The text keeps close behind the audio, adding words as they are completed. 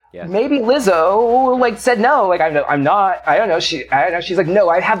Yes. Maybe Lizzo like said no, like I'm not. I don't know. She's like, no,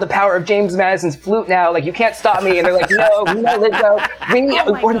 I have the power of James Madison's flute now. Like you can't stop me. And they're like, no,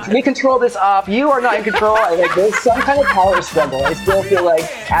 Lizzo, we control this off. You are not in control. And like there's some kind of power struggle. I still feel like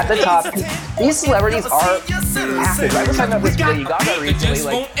at the top, these celebrities are active. I was talking about this with Lady Gaga recently.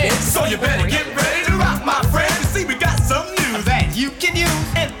 Like, so you better get ready to rock, my friend. See, we got some news that you can use,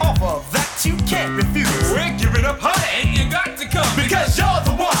 and off of that you can't refuse. We're giving up, honey, and you got to come because you're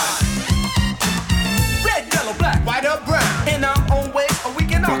the one. Red, yellow, black, white, or brown. In our own way, or we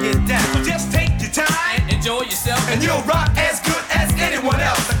can all get down. So just take your time and enjoy yourself, and you'll rock as good as anyone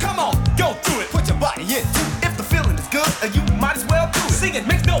else. Now come on, go through it, put your body into it. If the feeling is good, you might as well do it. Sing it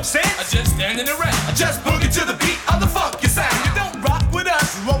makes no sense. I just standing around. I just boogie to the beat of the funky sound. You don't rock with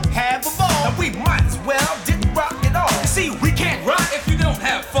us, you won't have a ball. And we might as well didn't rock at all. See, we can't rock if you don't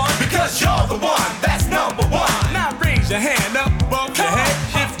have fun, because you're the one that's number one. Now raise your hand up above your head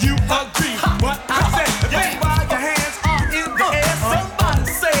if you agree with what I say. That's why your hands are in the air. Somebody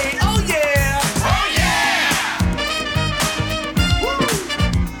say, oh yeah, oh yeah. Woo.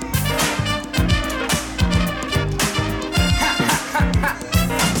 Ha, ha, ha, ha.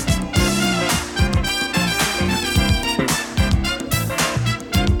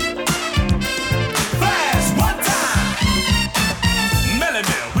 Flash one time. Melody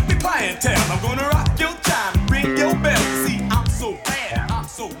with the clientele. I'm gonna rock your time, ring your bell. See, I'm so bad, I'm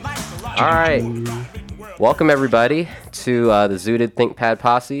so nice. All right. Welcome everybody to the Zooted ThinkPad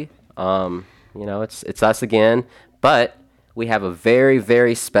Posse. It's us again, but we have a very,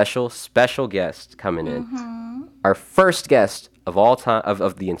 very special guest coming in. Mm-hmm. Our first guest of all time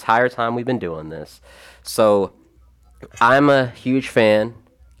of the entire time we've been doing this. So I'm a huge fan.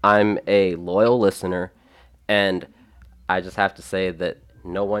 I'm a loyal listener, and I just have to say that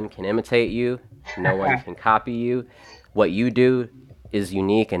no one can imitate you. No one can copy you. What you do is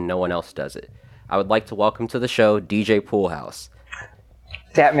unique, and no one else does it. I would like to welcome to the show DJ POOLHOUSE.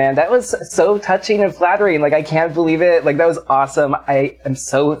 that man, that was so touching and flattering. Like, I can't believe it. Like, that was awesome. I am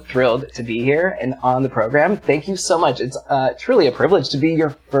so thrilled to be here and on the program. Thank you so much. It's truly a privilege to be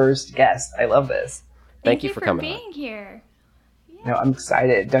your first guest. I love this. Thank you for coming being here. No, I'm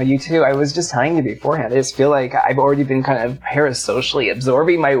excited. No, you too. I was just telling you beforehand. I just feel like I've already been kind of parasocially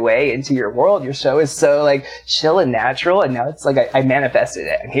absorbing my way into your world. Your show is so like chill and natural, and now it's like I manifested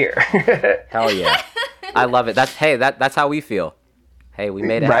it. I'm here. Hell yeah, I love it. That's how we feel. Hey, we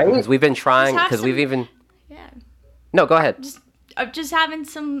made it happen because we've been trying. Because we've even. Yeah. No, go ahead. Just having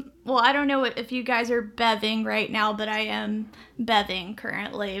some. Well, I don't know if you guys are beving right now, but I am beving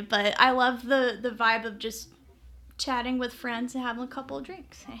currently. But I love the vibe of just chatting with friends and having a couple of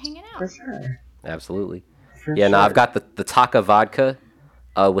drinks and hanging out. For sure. Absolutely. For yeah, sure. no, I've got the Taka vodka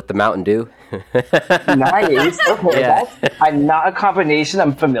with the Mountain Dew. Nice. Okay, Yeah. that's not a combination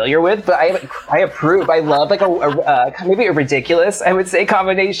I'm familiar with, but I approve. I love like a maybe a ridiculous, I would say,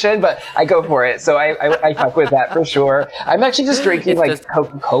 combination, but I go for it. So I fuck with that for sure. I'm actually just drinking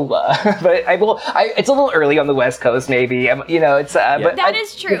Coca-Cola, but it's a little early on the West Coast, maybe. But that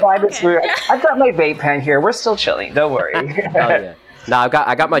is true. The vibe is Okay. through. I've got my vape pen here. We're still chilling. Don't worry. Oh yeah. No, I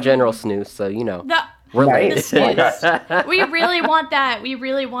got my General Snooze, so we're late. Nice. We really want that. We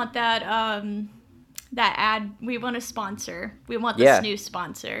really want that. That ad. We want a sponsor. We want the snooze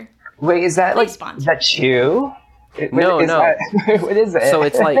sponsor. Wait, is that Please is sponsor. that chew? No. What is it? So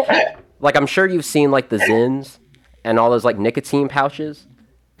it's like I'm sure you've seen like the Zins and all those like nicotine pouches.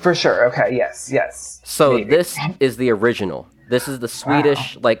 For sure. Okay. Yes. So Maybe. this is the original. This is the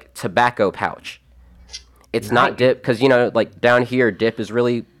Swedish like tobacco pouch. It's not dip because like down here dip is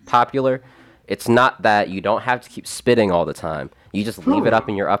really popular. It's not that. You don't have to keep spitting all the time. You just leave it up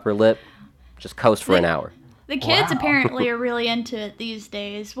in your upper lip, just coast for an hour. The kids apparently are really into it these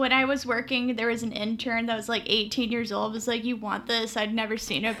days. When I was working, there was an intern that was like 18 years old. I was like, "You want this? I'd never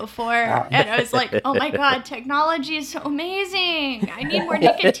seen it before." And I was like, "Oh my god, technology is so amazing! I need more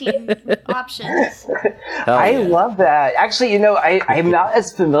nicotine options." I love that. Actually, I'm not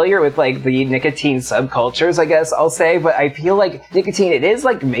as familiar with like the nicotine subcultures, I guess I'll say, but I feel like nicotine, it is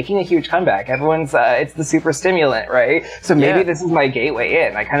like making a huge comeback. Everyone's, it's the super stimulant, right? So maybe this is my gateway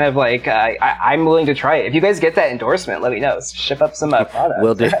in. I kind of like, I'm willing to try it. If you guys get that endorsement, let me know. Ship up some products.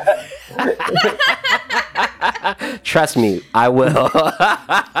 Will do. Trust me, I will.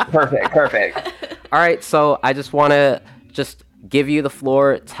 Perfect. All right, so I just want to give you the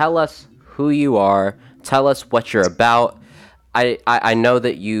floor. Tell us who you are. Tell us what you're about. I know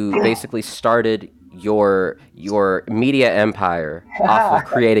that you basically started your media empire off of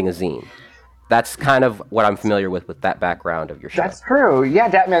creating a zine. that's kind of what I'm familiar with that background of your show. That's true. Yeah,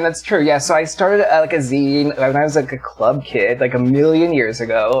 man, that's true. Yeah, so I started like a zine when I was like a club kid, like a million years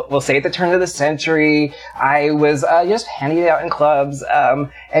ago. We'll say at the turn of the century. I was just handing it out in clubs.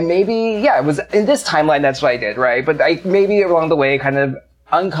 And maybe, yeah, it was in this timeline, that's what I did, right? But I maybe along the way kind of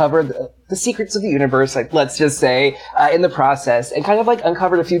uncovered the secrets of the universe, like let's just say, in the process, and kind of like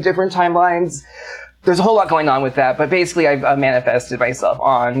uncovered a few different timelines. There's a whole lot going on with that, but basically I've manifested myself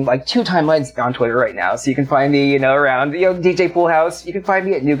on like 2 timelines on Twitter right now. So you can find me, around, DJ POOLHOUSE. You can find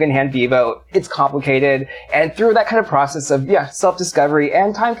me at Nugan Vivo. It's complicated. And through that kind of process of, self-discovery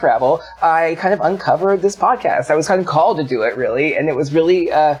and time travel, I kind of uncovered this podcast. I was kind of called to do it, really. And it was really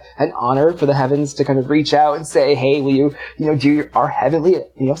an honor for the heavens to kind of reach out and say, hey, will you, do our heavenly,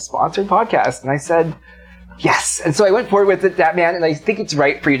 sponsored podcast? And I said, yes. And so I went forward with that, man, and I think it's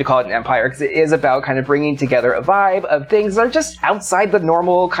right for you to call it an empire because it is about kind of bringing together a vibe of things that are just outside the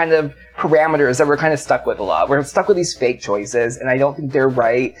normal kind of parameters that we're kind of stuck with a lot. We're stuck with these fake choices, and I don't think they're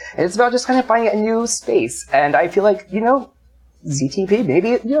right. And it's about just kind of finding a new space. And I feel like, ZTP,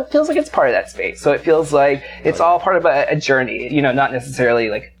 maybe it feels like it's part of that space. So it feels like it's all part of a journey, not necessarily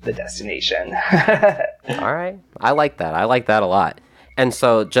like the destination. All right. I like that. I like that a lot. And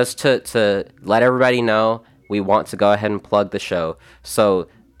so just to let everybody know, we want to go ahead and plug the show. So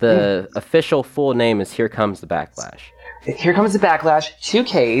the official full name is Here Comes the Backlash. Here Comes the Backlash, 2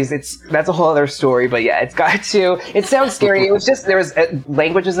 Ks. That's a whole other story, but yeah, it's got 2. It sounds scary. It was just, there was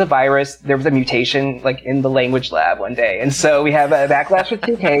language is a virus. There was a mutation like in the language lab one day. And so we have a Backlash with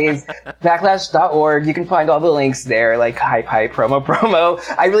 2 Ks, backlash.org. You can find all the links there, like hype,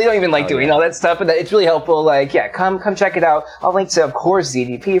 promo. I really don't even like doing all that stuff, but it's really helpful. Like, yeah, come check it out. I'll link to, of course,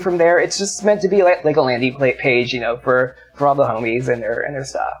 ZDP from there. It's just meant to be like a landing page, for all the homies and their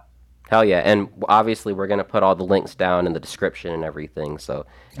stuff. Hell yeah. And obviously we're going to put all the links down in the description and everything. So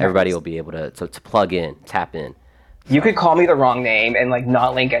everybody will be able to plug in, tap in. You could call me the wrong name and like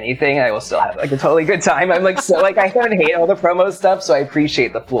not link anything and I will still have like a totally good time. I'm like, so like I don't hate all the promo stuff. So I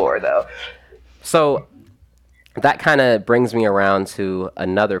appreciate the floor though. So that kind of brings me around to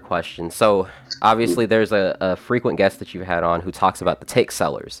another question. So obviously there's a frequent guest that you've had on who talks about the take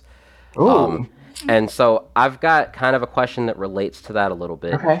sellers. Ooh. And so I've got kind of a question that relates to that a little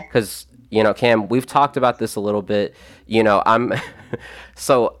bit. Okay. Because, Cam, we've talked about this a little bit. I'm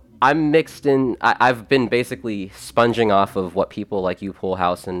mixed in. I've been basically sponging off of what people like you,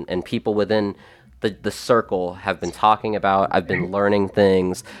 POOLHOUSE, and people within the circle have been talking about. I've been learning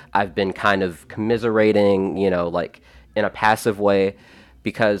things. I've been kind of commiserating, like in a passive way,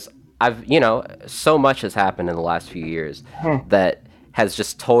 because so much has happened in the last few years that has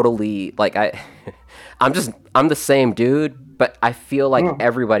just totally like I'm the same dude, but I feel like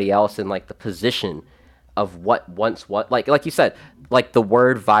everybody else in like the position of what like you said, like the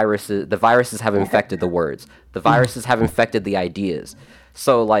viruses have infected the words, the viruses have infected the ideas.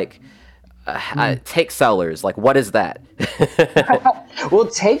 So like take sellers, like what is that? Well,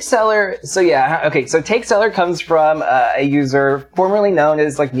 take seller. So yeah, okay. So take seller comes from a user formerly known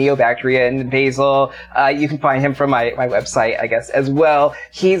as like Neobacterian Basil. You can find him from my website, I guess, as well.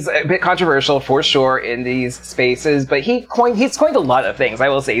 He's a bit controversial for sure in these spaces, but he's coined a lot of things. I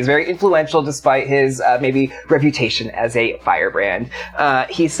will say he's very influential despite his maybe reputation as a firebrand.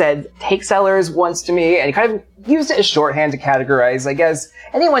 He said take sellers once to me, and he kind of used it as shorthand to categorize, I guess,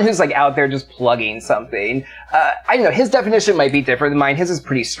 anyone who's like out there just plugging something. I don't know, his definition might be different than mine. His is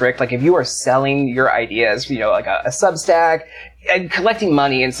pretty strict. Like if you are selling your ideas, like a Substack and collecting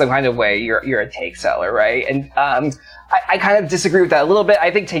money in some kind of way, you're a take seller, right? And I kind of disagree with that a little bit.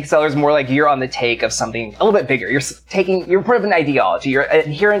 I think take seller is more like you're on the take of something a little bit bigger. You're part of an ideology. You're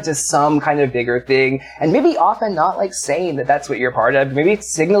adherent to some kind of bigger thing, and maybe often not like saying that that's what you're part of. Maybe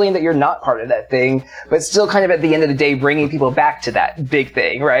it's signaling that you're not part of that thing, but still kind of at the end of the day bringing people back to that big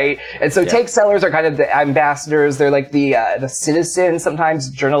thing, right? And so take sellers are kind of the ambassadors. They're like the citizens, sometimes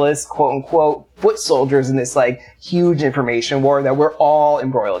journalists, quote unquote, foot soldiers in this like huge information war that we're all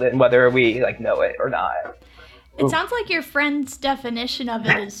embroiled in, whether we like know it or not. It sounds like your friend's definition of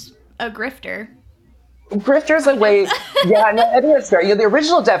it is a grifter. Grifter's a way, yeah, no, I think that's fair. The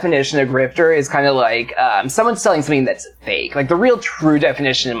original definition of grifter is kind of like someone selling something that's fake. Like the real true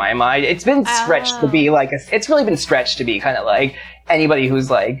definition in my mind, it's been stretched to be like, it's really been stretched to be kind of like anybody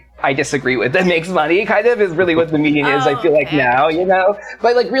who's like, I disagree with that makes money, kind of is really what the meaning is, I feel like now,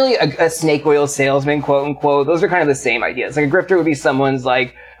 But like really a snake oil salesman, quote unquote, those are kind of the same ideas. Like a grifter would be someone's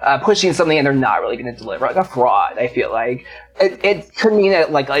like, pushing something and they're not really going to deliver, like a fraud. I feel like it could mean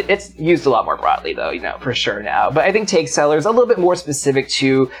that like it's used a lot more broadly though, for sure now. But I think take sellers a little bit more specific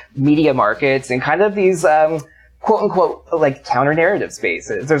to media markets and kind of these quote unquote like counter narrative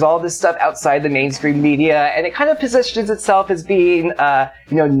spaces. There's all this stuff outside the mainstream media, and it kind of positions itself as being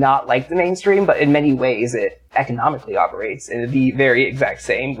not like the mainstream, but in many ways it economically operates in the very exact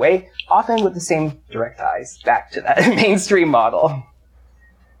same way, often with the same direct ties back to that mainstream model.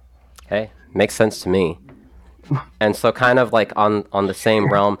 Hey, makes sense to me. And so kind of like on the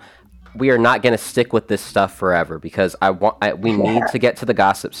same realm, we are not going to stick with this stuff forever because we need to get to the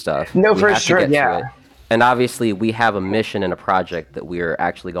gossip stuff. No, we for have to sure, get yeah. to it. And obviously we have a mission and a project that we're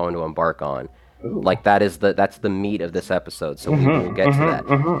actually going to embark on. Ooh. Like that's the meat of this episode. So we will get to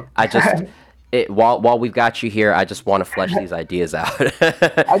that. I just, while we've got you here, I just want to flesh these ideas out.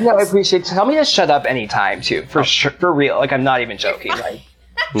 I know, I appreciate it. Tell me to shut up anytime too, for sure, for real. Like, I'm not even joking. Like,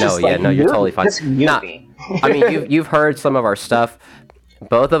 no, you're totally fine. I mean, you've heard some of our stuff.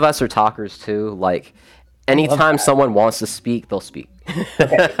 Both of us are talkers too. Like, anytime someone wants to speak, they'll speak.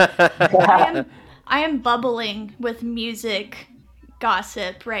 I am bubbling with music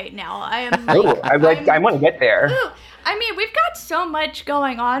gossip right now. I am like, I want to get there. I mean, we've got so much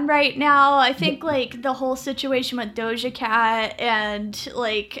going on right now. I think like the whole situation with Doja Cat and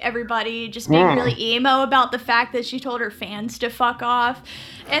like everybody just being really emo about the fact that she told her fans to fuck off.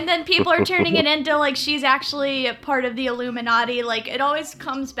 And then people are turning it into like she's actually a part of the Illuminati. Like it always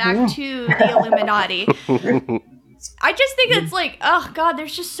comes back to the Illuminati. I just think it's like, oh God,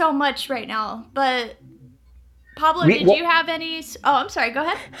 there's just so much right now. But Pablo, did you have any? Oh, I'm sorry. Go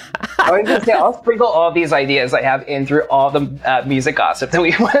ahead. I was going to say, I'll sprinkle all these ideas I have in through all the music gossip that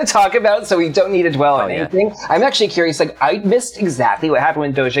we want to talk about, so we don't need to dwell on anything. I'm actually curious. Like, I missed exactly what happened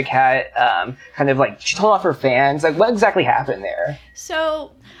when Doja Cat kind of like she told off her fans. Like, what exactly happened there?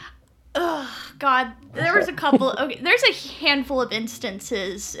 So, God, there was a couple. Okay, there's a handful of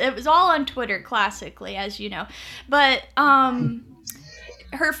instances. It was all on Twitter, classically, as you know, but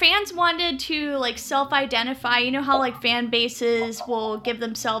her fans wanted to like self-identify. You know how like fan bases will give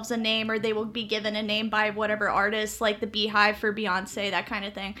themselves a name, or they will be given a name by whatever artist, like the Beehive for Beyonce, that kind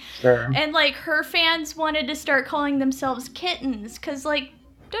of thing. Sure. And like her fans wanted to start calling themselves kittens, because like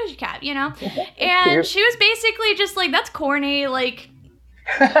Doja Cat, you know? And she was basically just like, that's corny, like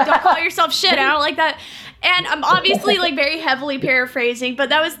don't call yourself shit, I don't like that. And I'm obviously like very heavily paraphrasing, but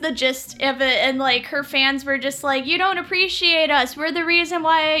that was the gist of it. And like her fans were just like, you don't appreciate us, we're the reason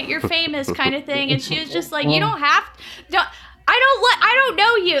why you're famous, kind of thing. And she was just like, you don't have to, I don't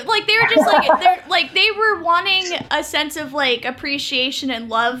know you. Like they were just like they were wanting a sense of like appreciation and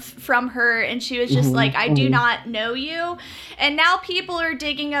love from her, and she was just like, I do not know you. And now people are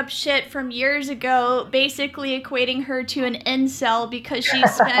digging up shit from years ago, basically equating her to an incel because she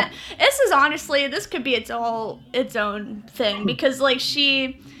spent this could be its own thing, because like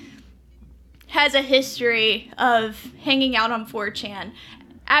she has a history of hanging out on 4chan,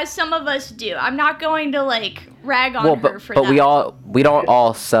 as some of us do. I'm not going to like rag on her for that. But we don't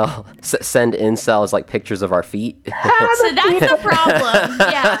all send incels like pictures of our feet. So that's the problem.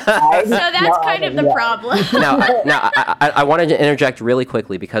 Yeah. So that's kind of the problem. Now I wanted to interject really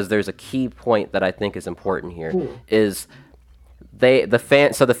quickly, because there's a key point that I think is important here. Is the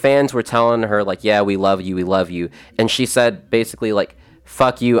fans were telling her like, yeah, we love you, and she said basically like,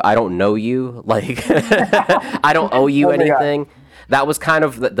 fuck you, I don't know you, like I don't owe you anything. That was kind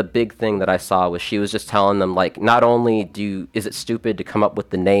of the big thing that I saw, was she was just telling them like, not only is it stupid to come up with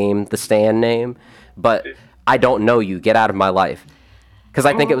the stan name, but I don't know you, get out of my life. Because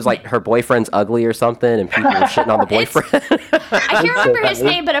I think it was like her boyfriend's ugly or something, and people were shitting on the boyfriend. I can't remember his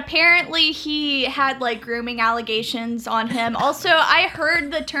name, but apparently he had like grooming allegations on him. Also, I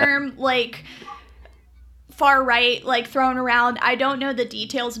heard the term like far right like thrown around. I don't know the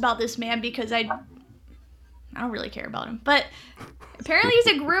details about this man because I don't really care about him, but apparently he's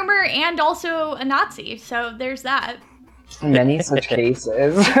a groomer and also a Nazi, so there's that. Many such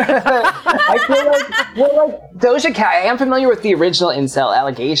cases. I feel like, Doja Cat, I am familiar with the original incel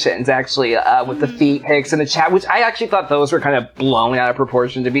allegations, actually, with the feet pics in the chat, which I actually thought those were kind of blown out of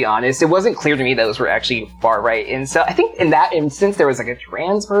proportion, to be honest. It wasn't clear to me those were actually far-right incel. I think in that instance, there was like a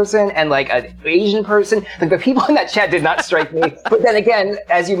trans person and like an Asian person. Like the people in that chat did not strike me. But then again,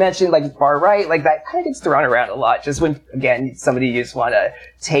 as you mentioned, like far-right, like that kind of gets thrown around a lot, just when, again, somebody you just want to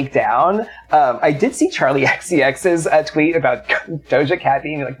take down. I did see Charlie XCX's tweet about Doja Cat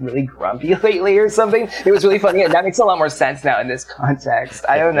being like really grumpy lately or something. It was really funny, and that makes a lot more sense now in this context.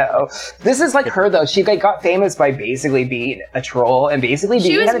 I don't know. This is like her though. She like got famous by basically being a troll and basically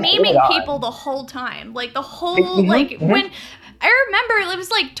she was memeing people the whole time, like the whole like when. I remember it was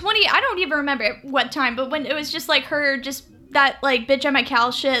like 20. I don't even remember what time, but when it was just like her, just that like bitch at my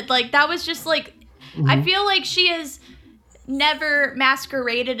cow shit. Like that was just like I feel like she is never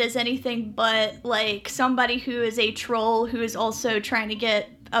masqueraded as anything but like somebody who is a troll who is also trying to get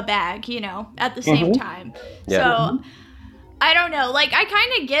a bag, you know, at the same time. So I don't know, like I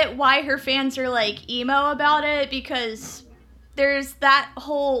kind of get why her fans are like emo about it, because there's that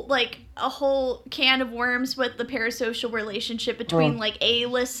whole like a whole can of worms with the parasocial relationship between like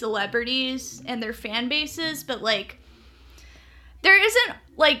A-list celebrities and their fan bases, but like there isn't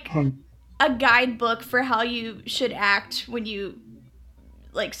like a guidebook for how you should act when you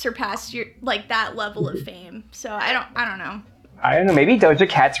like surpass your like that level of fame. So I don't know. I don't know, maybe Doja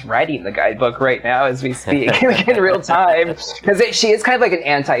Cat's writing the guidebook right now as we speak, like in real time. Because she is kind of like an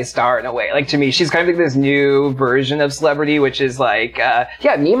anti-star in a way. Like, to me, she's kind of like this new version of celebrity, which is like,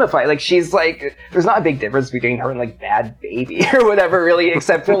 memeified. Like, she's like, there's not a big difference between her and like Bad Baby or whatever, really,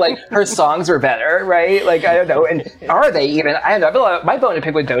 except for like her songs were better, right? Like, I don't know. And are they even? I don't know. My bone to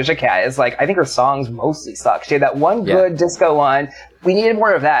pick with Doja Cat is like, I think her songs mostly suck. She had that one good disco one. We needed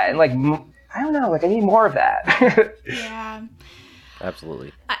more of that. And like, I don't know, like I need more of that. Yeah.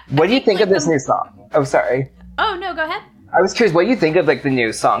 Absolutely. What do you think of this new song? Oh, sorry. Oh, no, go ahead. I was curious, what do you think of like the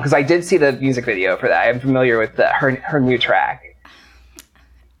new song? Because I did see the music video for that. I'm familiar with her new track.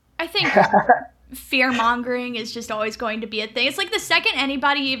 I think fear-mongering is just always going to be a thing. It's like the second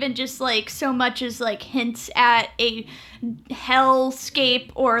anybody even just like so much as like hints at a hellscape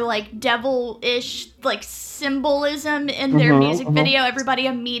or like devil-ish like symbolism in their music video, everybody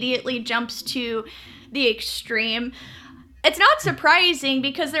immediately jumps to the extreme. It's not surprising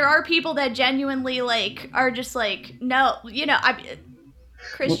because there are people that genuinely like are just like, no, you know,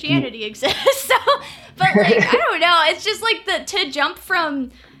 Christianity exists. So, but like, I don't know. It's just like to jump from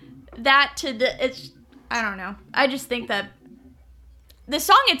that to I don't know. I just think that the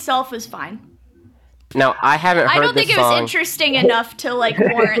song itself was fine. Now, I haven't heard I don't this think it song. was interesting enough to like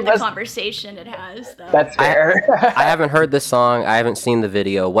warrant the conversation it has, though. That's fair. I haven't heard this song. I haven't seen the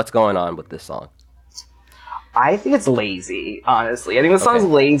video. What's going on with this song? I think it's lazy, honestly. I think the song's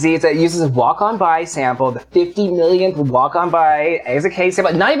lazy. It uses a Walk On By sample, the 50 millionth Walk On By as a case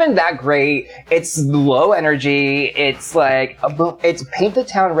sample. Not even that great. It's low energy. It's like, it's Paint the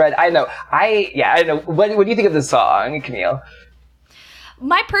Town Red. I don't know. I don't know. What do you think of the song, Camille?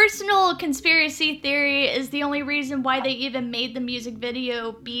 My personal conspiracy theory is the only reason why they even made the music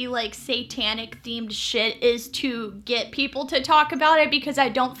video be like satanic themed shit is to get people to talk about it, because I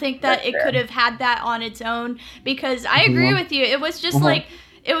don't think that it could have had that on its own, because I agree with you. It was just like,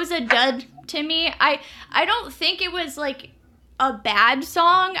 it was a dud to me. I don't think it was like a bad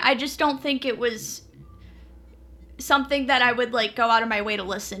song. I just don't think it was something that I would like go out of my way to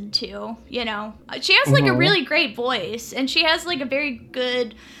listen to, you know. She has like a really great voice, and she has like a very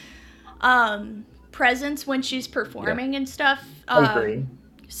good presence when she's performing and stuff. I agree.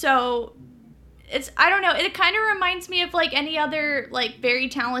 So I don't know, it kind of reminds me of like any other like very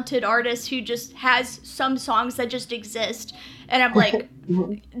talented artist who just has some songs that just exist, and I'm like,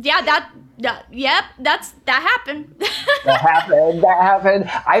 that happened. That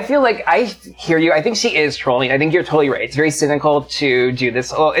happened. I feel like I hear you. I think she is trolling. I think you're totally right. It's very cynical to do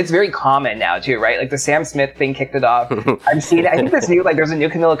this. Well, it's very common now too, right? Like the Sam Smith thing kicked it off. I've seen it. I think there's a new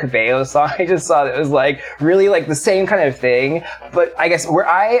Camila Cabello song I just saw that was like really like the same kind of thing. But I guess where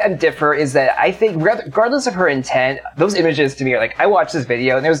I differ is that I think regardless of her intent, those images to me are like, I watched this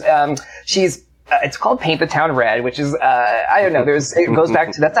video and there's it's called Paint the Town Red, which is, I don't know, it goes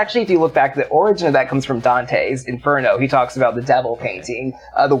back to, that's actually, if you look back, the origin of that comes from Dante's Inferno. He talks about the devil painting,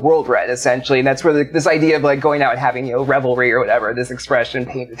 the world red, essentially, and that's where this idea of, like, going out and having, you know, revelry or whatever, this expression,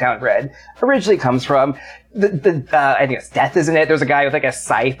 Paint the Town Red, originally comes from. I think it's death, isn't it? There's a guy with, like, a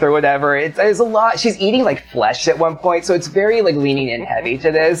scythe or whatever. It's a lot. She's eating, like, flesh at one point, so it's very, like, leaning in heavy to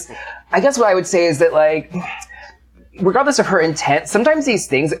this. I guess what I would say is that, like, regardless of her intent, sometimes these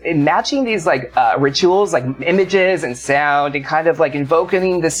things, matching these like rituals, like images and sound, and kind of like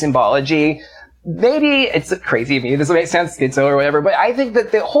invoking the symbology, maybe it's crazy of me, this may sound schizo or whatever, but I think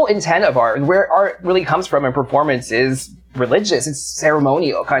that the whole intent of art, where art really comes from in performance, is religious, it's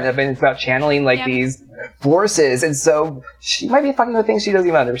ceremonial kind of, and it's about channeling like these forces, and so she might be fucking with things she doesn't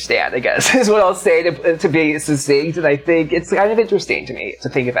even understand, I guess, is what I'll say to be succinct, and I think it's kind of interesting to me to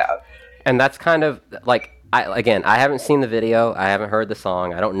think about. And that's kind of like, I haven't seen the video, I haven't heard the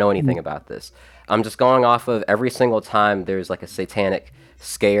song, I don't know anything about this. I'm just going off of every single time there's like a satanic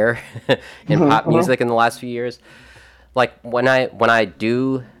scare in pop music in the last few years. Like when I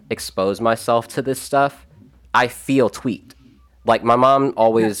do expose myself to this stuff, I feel tweaked. Like my mom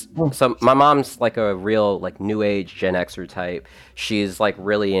always, so my mom's like a real like new age Gen Xer type. She's like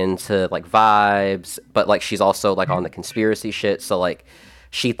really into like vibes, but like she's also like on the conspiracy shit. So like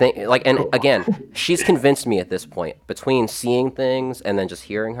And again, she's convinced me at this point, between seeing things and then just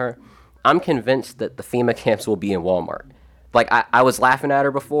hearing her, I'm convinced that the FEMA camps will be in Walmart. Like, I was laughing at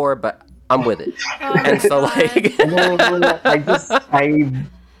her before, but I'm with it. And so, like...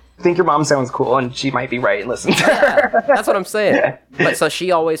 I think your mom sounds cool, and she might be right, and listen to her. That's what I'm saying. But so she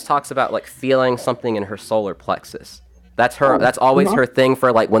always talks about, like, feeling something in her solar plexus. That's her. That's always her thing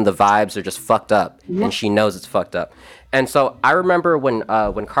for, like, when the vibes are just fucked up, and she knows it's fucked up. And so I remember when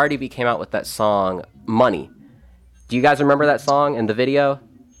Cardi B came out with that song, Money. Do you guys remember that song and the video?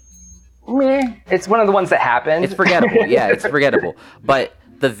 Meh. It's one of the ones that happened. It's forgettable. Yeah, it's forgettable. But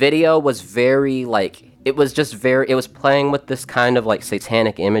the video was very, like, it was playing with this kind of, like,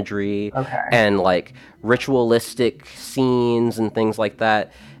 satanic imagery and, like, ritualistic scenes and things like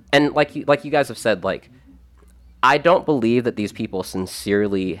that. And like you guys have said, like, I don't believe that these people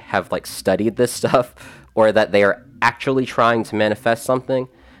sincerely have, like, studied this stuff or that they are actually trying to manifest something.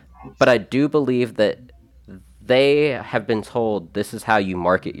 But I do believe that they have been told this is how you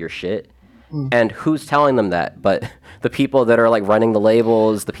market your shit. And who's telling them that? But the people that are, like, running the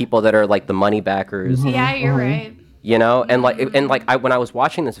labels, the people that are, like, the money backers. Yeah, you're right. You know, and when I was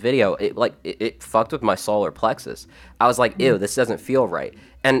watching this video, it fucked with my solar plexus. I was like, ew, this doesn't feel right.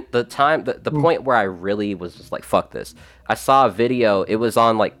 And the point where I really was just like, fuck this. I saw a video. It was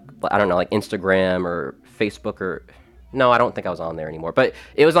on, like, I don't know, like Instagram or Facebook or... No, I don't think I was on there anymore. But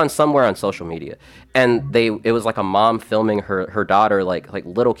it was on somewhere on social media. And it was like a mom filming her daughter, like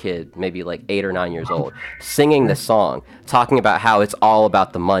little kid, maybe like 8 or 9 years old, singing this song, talking about how it's all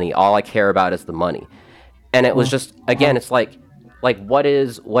about the money. All I care about is the money. And it was just, again, it's like what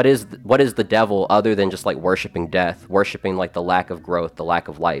is the devil other than just, like, worshiping death, worshiping, like, the lack of growth, the lack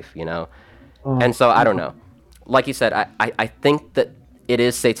of life, you know? And so I don't know. Like you said, I think that it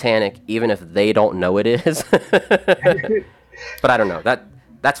is satanic, even if they don't know it is. But I don't know.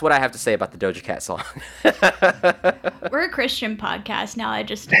 That's what I have to say about the Doja Cat song. We're a Christian podcast now. I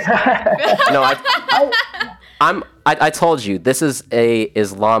just No, I told you this is a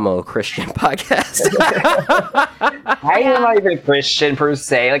Islamo Christian podcast. I am not even Christian per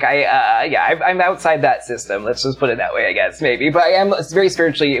se. Like I'm outside that system. Let's just put it that way, I guess, maybe. But I am very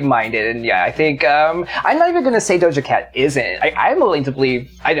spiritually minded, and yeah, I think I'm not even going to say Doja Cat isn't. I'm willing to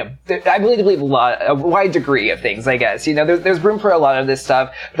believe. I'm willing to believe a wide degree of things. I guess, you know, there's room for a lot of this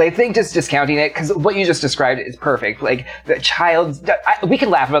stuff, but I think just discounting it, because what you just described is perfect. Like, the child, we can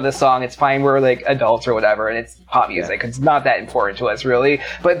laugh about this song. It's fine. We're, like, adults or whatever, and it's pop music. It's not that important to us, really.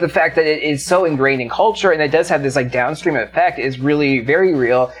 But the fact that it is so ingrained in culture, and it does have this, like, downstream effect is really very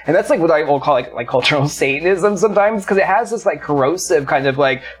real. And that's, like, what I will call, like cultural Satanism sometimes, because it has this, like, corrosive kind of,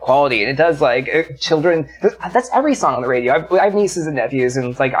 like, quality. And it does, like, children... That's every song on the radio. I have nieces and nephews, and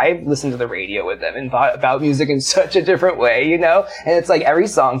it's like, I listen to the radio with them and thought about music in such a different way, you know? And it's like, every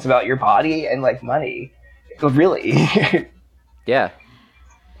song's about your body and, like, money. Really. Yeah.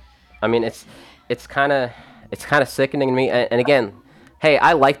 I mean, it's kind of sickening to me. And again, hey,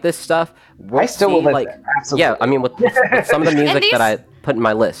 I like this stuff. I still will like, absolutely. Yeah, I mean, with some of the music that I put in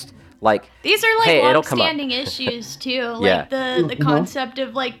my list, like, these are, like, hey, long-standing issues too. Like the concept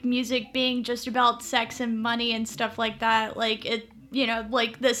of, like, music being just about sex and money and stuff like that. Like, it, you know,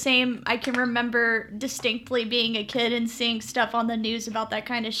 like, the same. I can remember distinctly being a kid and seeing stuff on the news about that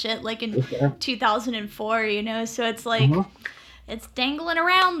kind of shit, like in 2004. You know, so it's like it's dangling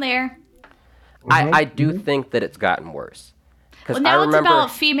around there. I do think that it's gotten worse. Well, now it's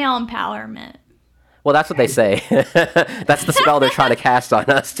about female empowerment. Well, that's what they say. That's the spell they're trying to cast on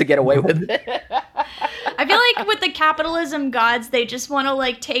us to get away with it. I feel like with the capitalism gods, they just want to,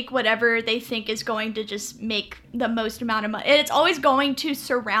 like, take whatever they think is going to just make the most amount of money. It's always going to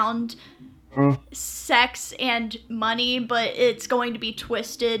surround sex and money, but it's going to be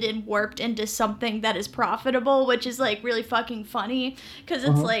twisted and warped into something that is profitable, which is, like, really fucking funny, because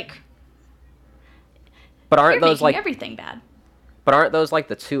it's like... But aren't those, like... everything bad. But aren't those, like,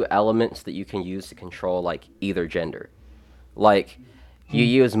 the two elements that you can use to control, like, either gender? Like, you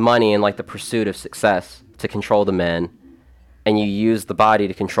use money and, like, the pursuit of success to control the men, and you use the body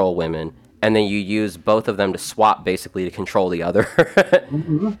to control women, and then you use both of them to swap, basically, to control the other.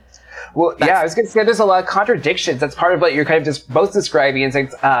 Well, yeah, I was going to say there's a lot of contradictions. That's part of what you're kind of just both describing. It's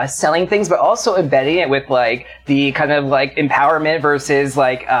like selling things, but also embedding it with, like, the kind of, like, empowerment versus,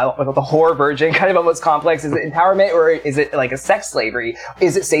 like, the whore virgin kind of almost complex. Is it empowerment, or is it, like, a sex slavery?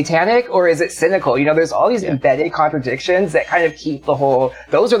 Is it satanic, or is it cynical? You know, there's all these embedded contradictions that kind of keep the whole...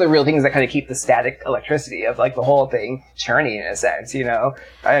 Those are the real things that kind of keep the static electricity of, like, the whole thing churning, in a sense, you know?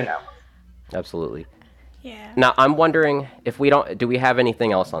 I don't know. Absolutely. Yeah. Now, I'm wondering if do we have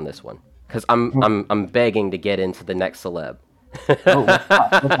anything else on this one? Because I'm begging to get into the next celeb. Oh, what's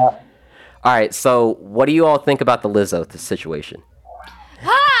up? What's up? All right, so what do you all think about the Lizzo situation?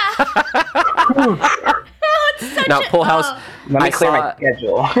 Now, Pool House. Let me clear my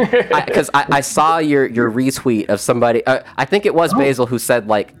schedule. Because I saw your retweet of somebody. I think it was Basil who said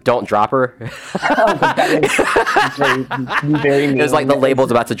like, "Don't drop her." Very mean. It was like the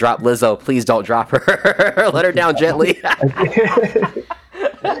label's about to drop Lizzo. Please don't drop her. Let her down gently.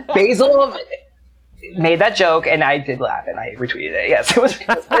 Basil made that joke, and I did laugh, and I retweeted it. Yes, it was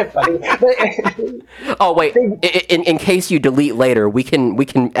kind of funny. Oh wait, in case you delete later, we can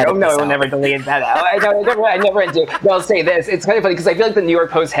edit Oh no, this we'll out. never delete that out. I never do. But I'll say this: it's kind of funny because I feel like the New York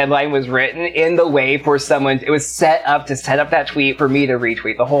Post headline was written in the way for someone. It was set up that tweet for me to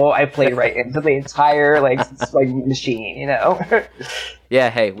retweet. I played right into the entire like machine, you know. Yeah,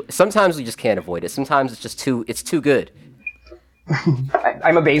 hey, sometimes we just can't avoid it. Sometimes it's too good.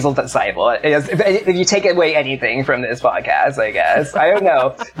 I'm a Basil disciple. If you take away anything from this podcast, I guess. I don't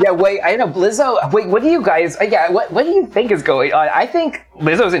know. Yeah, wait, I don't know. Lizzo, wait, what do you guys, what do you think is going on? I think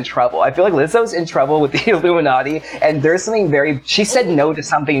Lizzo's in trouble. I feel like Lizzo's in trouble with the Illuminati, and there's something she said no to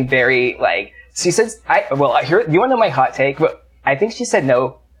something very, she says, you want to know my hot take? But I think she said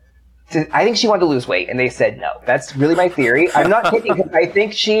no. I think she wanted to lose weight, and they said no. That's really my theory. I'm not kidding. I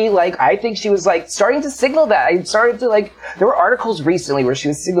think she was starting to signal that. There were articles recently where she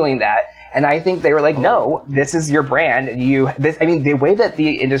was signaling that, and I think they were like, no, this is your brand. The way that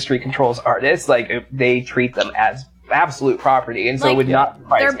the industry controls artists, they treat them as absolute property, and so it would not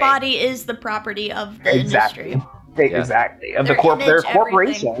surprise their me. body is the property of the industry. Exactly. Of their their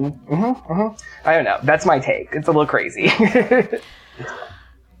corporation. I don't know. That's my take. It's a little crazy.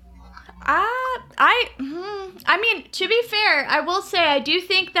 I mean, to be fair, I will say I do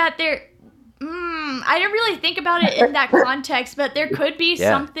think that I didn't really think about it in that context, but there could be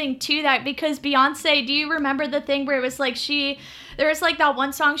something to that because Beyonce, do you remember the thing where it was like there was like that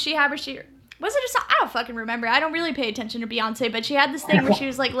one song she had where was it a song? I don't fucking remember. I don't really pay attention to Beyonce, but she had this thing where she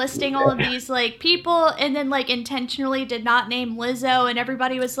was like listing all of these like people and then like intentionally did not name Lizzo, and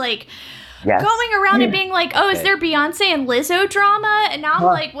everybody was like, going around and being like, oh, is there Beyonce and Lizzo drama? And now I'm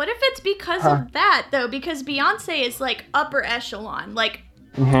like, what if it's because of that, though? Because Beyonce is, like, upper echelon, like,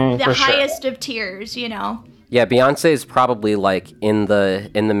 the highest of tiers, you know? Yeah, Beyonce is probably, like, in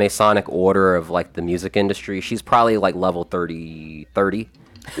the Masonic order of, like, the music industry. She's probably, like, level 30.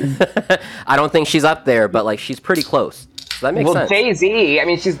 I don't think she's up there, but, like, she's pretty close. So that makes sense. Jay-Z, I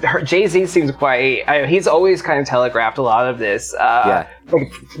mean, Jay-Z seems he's always kind of telegraphed a lot of this, like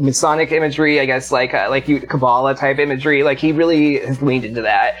Masonic imagery, I guess, Kabbalah type imagery. Like, he really has leaned into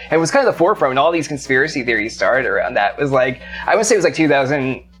that and was kind of the forefront. And all these conspiracy theories started around that. It was like, I would say it was like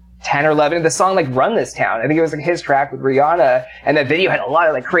 2010 or 11. The song, like, Run This Town, I think it was like his track with Rihanna. And that video had a lot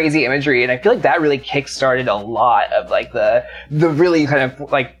of like crazy imagery. And I feel like that really kickstarted a lot of like the really kind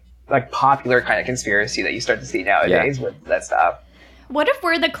of like popular kind of conspiracy that you start to see nowadays with that stuff. What if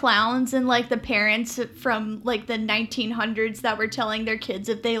we're the clowns and like the parents from like the 1900s that were telling their kids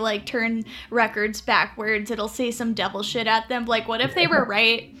if they like turn records backwards, it'll say some devil shit at them? Like, what if they were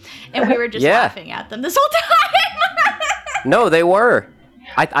right and we were just laughing at them this whole time? No, they were.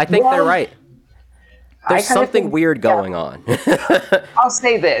 I think they're right. There's something weird going on. I'll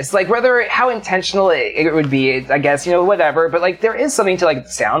say this, like, how intentional it would be, I guess, whatever, but like, there is something to like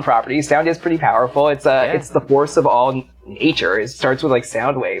sound properties. Sound is pretty powerful. It's the force of all nature. It starts with like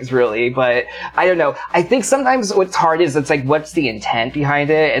sound waves, really, but I don't know. I think sometimes what's hard is it's like, what's the intent behind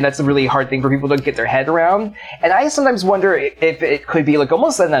it? And that's a really hard thing for people to get their head around. And I sometimes wonder if it could be like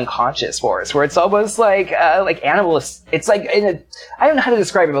almost an unconscious force, where it's almost like animalist. It's like I don't know how to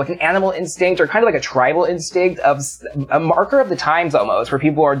describe it, but like an animal instinct or kind of like a tribal instinct of a marker of the times almost, where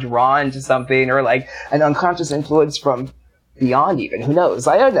people are drawn to something, or like an unconscious influence from beyond even. Who knows?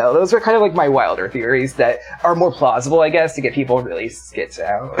 I don't know. Those are kind of like my wilder theories that are more plausible, I guess, to get people really skits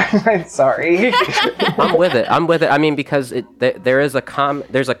out. I'm sorry. I'm with it. I mean, because there's a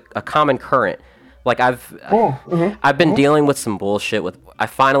common current. Like I've been dealing with some bullshit I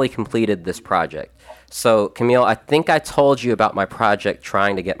finally completed this project. So Camille, I think I told you about my project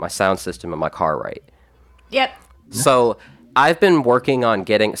trying to get my sound system in my car right. Yep. So I've been working on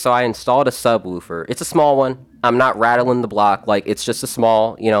I installed a subwoofer. It's a small one. I'm not rattling the block. Like, it's just a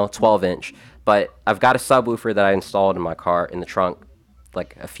small, 12-inch. But I've got a subwoofer that I installed in my car in the trunk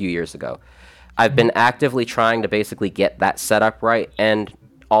like a few years ago. I've been actively trying to basically get that set up right and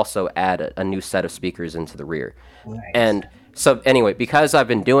also add a new set of speakers into the rear. Nice. And so anyway, because I've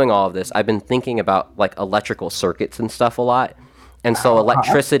been doing all of this, I've been thinking about like electrical circuits and stuff a lot. And so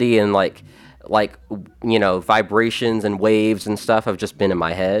electricity and like vibrations and waves and stuff have just been in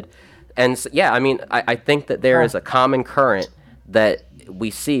my head. And so, I mean, I think that there is a common current that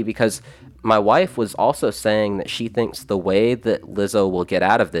we see, because my wife was also saying that she thinks the way that Lizzo will get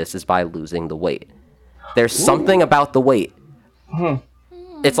out of this is by losing the weight. There's something about the weight.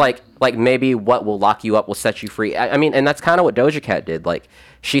 It's like maybe what will lock you up will set you free. I mean, and that's kind of what Doja Cat did. Like,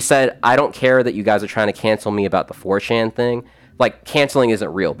 she said, I don't care that you guys are trying to cancel me about the 4chan thing. Like, canceling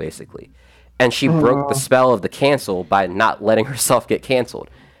isn't real, basically. And she broke the spell of the cancel by not letting herself get canceled.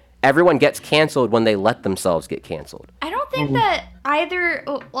 Everyone gets canceled when they let themselves get canceled. I don't think that either.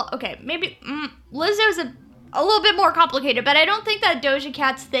 Well, okay, maybe Lizzo's a little bit more complicated, but I don't think that Doja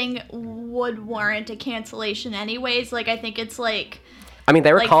Cat's thing would warrant a cancellation anyways. Like, I think it's like... I mean,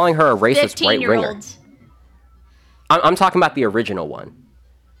 they were calling her a racist right-winger. I'm talking about the original one.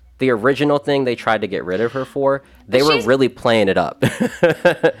 The original thing they tried to get rid of her for, they were really playing it up.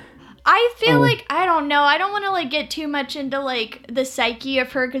 I feel like, I don't know, I don't want to, like, get too much into, like, the psyche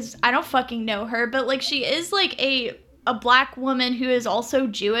of her, because I don't fucking know her, but, like, she is, like, a black woman who is also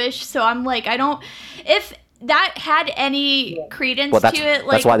Jewish, so I'm like, I don't... If that had any credence to it,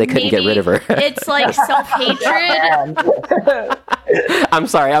 like, that's why they couldn't get rid of her. It's like self-hatred. I'm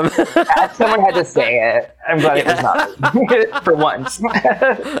sorry. Someone had to say it. I'm glad it was not for once.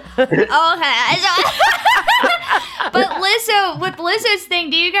 Okay. But with Lizzo's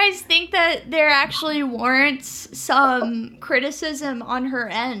thing, do you guys think that there actually warrants some criticism on her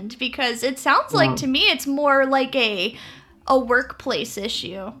end? Because it sounds like to me it's more like a workplace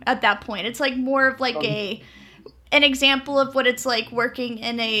issue at that point. It's like more of like an example of what it's like working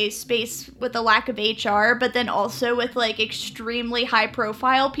in a space with a lack of HR, but then also with like extremely high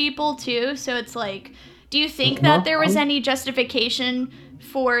profile people too. So it's like, do you think that there was any justification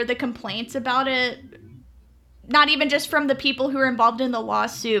for the complaints about it? Not even just from the people who were involved in the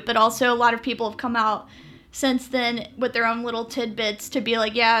lawsuit, but also a lot of people have come out since then with their own little tidbits to be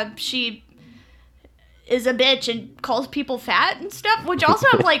like, yeah, she is a bitch and calls people fat and stuff, which also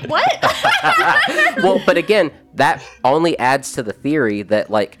I'm like, what? Well, but again, that only adds to the theory that,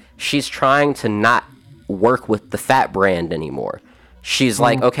 like, she's trying to not work with the fat brand anymore. She's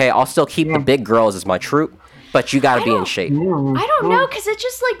like, okay, I'll still keep the Big Girlz as my troupe, but you gotta be in shape. I don't know, because it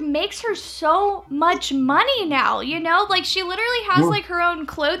just, like, makes her so much money now, you know? Like, she literally has, like, her own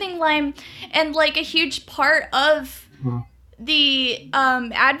clothing line, and, like, a huge part of the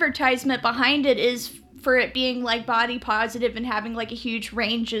advertisement behind it is for it being, like, body positive and having, like, a huge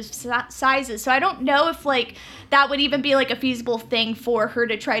range of sizes. So I don't know if, like, that would even be, like, a feasible thing for her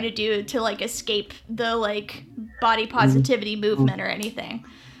to try to do to, like, escape the, like, body positivity movement or anything.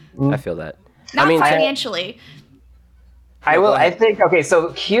 I feel that. Not financially. I think, okay,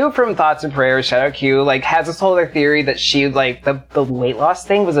 so Q from Thoughts and Prayers, shout out Q, like, has this whole other theory that she, like, the weight loss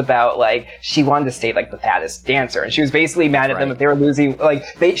thing was about, like, she wanted to stay, like, the fattest dancer, and she was basically mad at them that they were losing, like,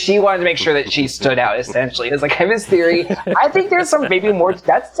 she wanted to make sure that she stood out, essentially. It's like, I have this theory. I think there's some, maybe more,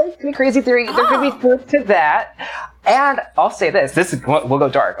 that's a pretty crazy theory. There could be truth to that. And I'll say this is, we'll go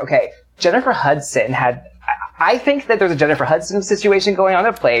dark. Okay, Jennifer Hudson I think that there's a Jennifer Hudson situation going on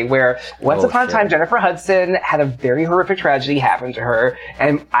at play where once upon a time, Jennifer Hudson had a very horrific tragedy happen to her.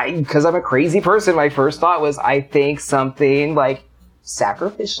 And because I'm a crazy person, my first thought was, I think something like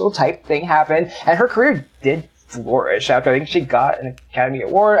sacrificial type thing happened. And her career did flourish after I think she got an Academy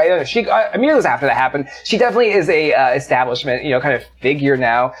Award. I don't know. She got, I mean, it was after that happened. She definitely is a establishment, kind of figure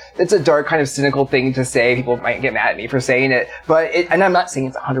now. It's a dark, kind of cynical thing to say. People might get mad at me for saying it, but and I'm not saying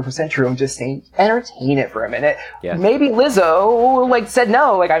it's 100% true. I'm just saying entertain it for a minute. Yeah. Maybe Lizzo said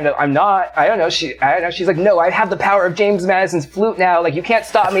no. Like I'm not. I don't know. She's like, no, I have the power of James Madison's flute now. Like you can't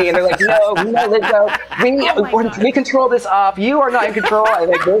stop me. And they're like, no, Lizzo. We control this off. You are not in control.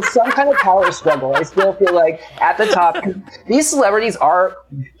 And like there's some kind of power struggle. I still feel like at the top, these celebrities are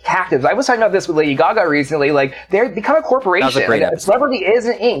captives. I was talking about this with Lady Gaga recently. Like they become a corporation. That was a great episode. Celebrity is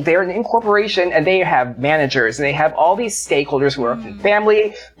an inc. They're an incorporation, and they have managers, and they have all these stakeholders who are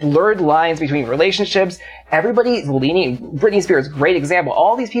family, blurred lines between relationships. Everybody's leaning. Britney Spears, great example.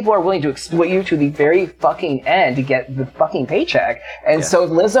 All these people are willing to exploit you to the very fucking end to get the fucking paycheck. And so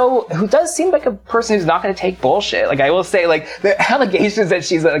Lizzo, who does seem like a person who's not going to take bullshit. Like I will say, like the allegations that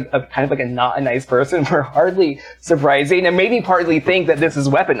she's a kind of like a not a nice person were hardly surprising, and made me partly think that this is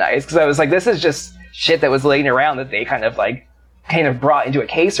weaponized, because I was like, this is just shit that was laying around that they kind of brought into a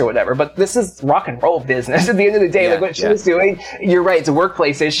case or whatever. But this is rock and roll business at the end of the day. Like what she was doing, you're right, it's a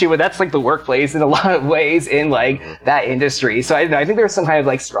workplace issue, but that's like the workplace in a lot of ways in like that industry. So I think there's some kind of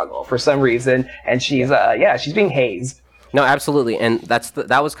like struggle for some reason, and she's she's being hazed. No, absolutely. And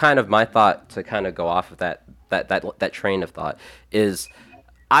that was kind of my thought to kind of go off of that train of thought is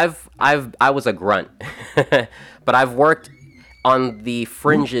I was a grunt, but I've worked on the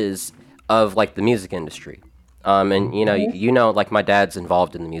fringes of like the music industry. And like my dad's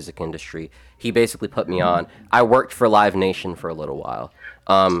involved in the music industry. He basically put me on. I worked for Live Nation for a little while.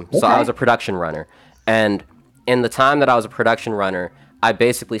 So I was a production runner. And in the time that I was a production runner, I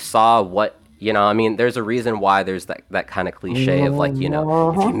basically saw what, there's a reason why there's that kind of cliche of like, if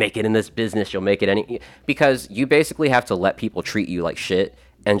you make it in this business, you'll make it because you basically have to let people treat you like shit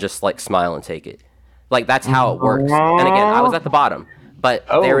and just like smile and take it. Like that's how it works. And again, I was at the bottom, but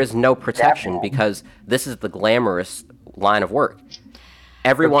there is no protection because this is the glamorous line of work.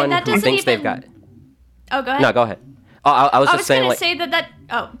 Everyone who thinks they've got it. Oh, go ahead. No, go ahead. Oh, I was just saying, like, say that.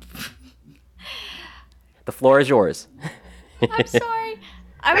 Oh, the floor is yours. I'm sorry.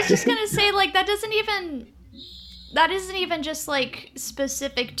 I was just gonna say, like, that isn't even just like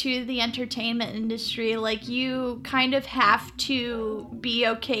specific to the entertainment industry. Like, you kind of have to be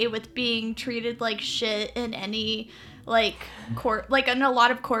okay with being treated like shit in any like in a lot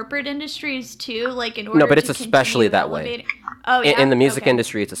of corporate industries too. Like in order. No, but it's especially that way. Oh yeah. In the music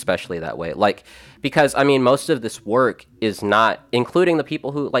industry, it's especially that way. Like, because most of this work is not, including the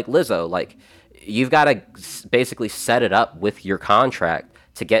people who like Lizzo. Like, you've got to basically set it up with your contract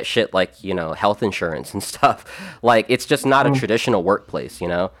to get shit like, health insurance and stuff. Like, it's just not a traditional workplace,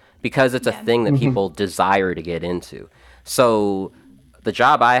 because it's a thing that people desire to get into. So the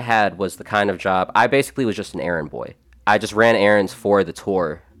job I had was the kind of job, I basically was just an errand boy. I just ran errands for the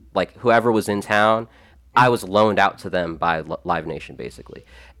tour. Like, whoever was in town, I was loaned out to them by Live Nation, basically.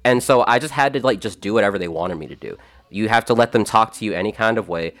 And so I just had to, like, just do whatever they wanted me to do. You have to let them talk to you any kind of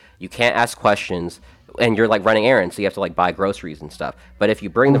way. You can't ask questions. And you're like running errands, so you have to like buy groceries and stuff. But if you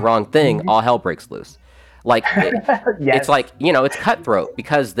bring the wrong thing, all hell breaks loose. Like it's like it's cutthroat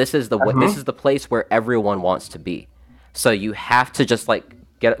because this is the place where everyone wants to be. So you have to just like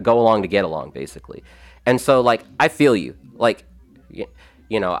go along to get along, basically. And so like I feel you, like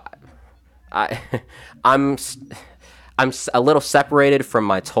I'm a little separated from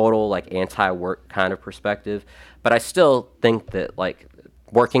my total like anti-work kind of perspective, but I still think that like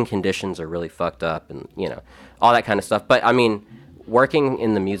working conditions are really fucked up and, all that kind of stuff. But, working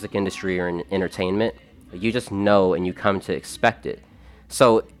in the music industry or in entertainment, you just know and you come to expect it.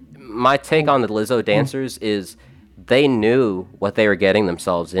 So my take on the Lizzo dancers is they knew what they were getting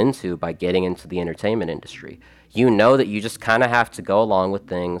themselves into by getting into the entertainment industry. You know that you just kind of have to go along with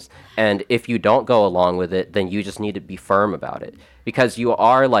things. And if you don't go along with it, then you just need to be firm about it. Because you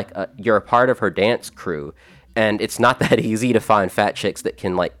are like, you're a part of her dance crew. And it's not that easy to find fat chicks that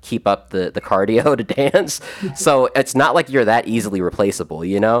can like keep up the cardio to dance. So it's not like you're that easily replaceable,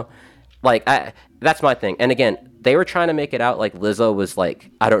 Like that's my thing. And again, they were trying to make it out like Lizzo was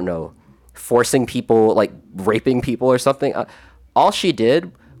like, I don't know, forcing people, like raping people or something. All she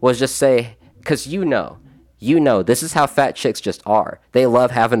did was just say, because this is how fat chicks just are. They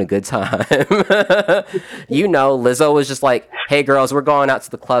love having a good time. Lizzo was just like, hey girls, we're going out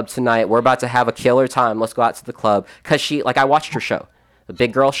to the club tonight. We're about to have a killer time. Let's go out to the club. Cause I watched her show, the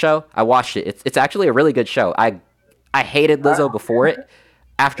Big Girl show. I watched it. It's actually a really good show. I hated Lizzo before it.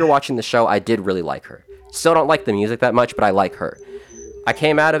 After watching the show, I did really like her. Still don't like the music that much, but I like her. I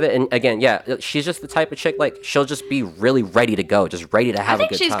came out of it, and again, she's just the type of chick, like, she'll just be really ready to go, just ready to have a good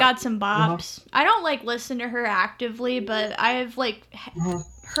time. I think she's got some bops. I don't, like, listen to her actively, but I've, like,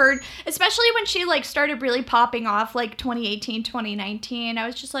 heard, especially when she, like, started really popping off, like, 2018, 2019, I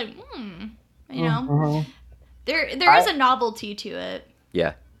was just like, there is a novelty to it.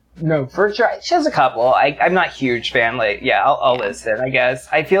 Yeah. No, for sure. She has a couple. I'm not a huge fan. Like, I'll listen, I guess.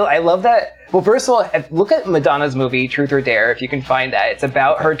 I love that. Well, first of all, look at Madonna's movie, Truth or Dare, if you can find that. It's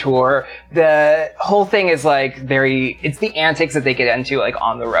about her tour. The whole thing is like it's the antics that they get into like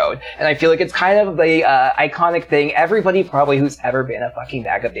on the road. And I feel like it's kind of the iconic thing. Everybody probably who's ever been a fucking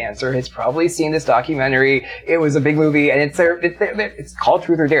backup dancer has probably seen this documentary. It was a big movie and it's called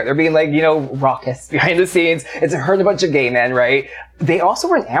Truth or Dare. They're being like, raucous behind the scenes. It's heard a bunch of gay men, right? They also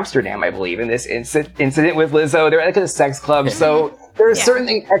were in Amsterdam, I believe, in this incident with Lizzo. They're at a sex club, so there are certain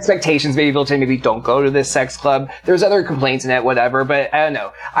expectations maybe built in. Maybe don't go to this sex club. There's other complaints in it, whatever. But I don't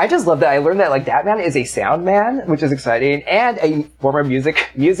know. I just love that. I learned that like that man is a sound man, which is exciting, and a former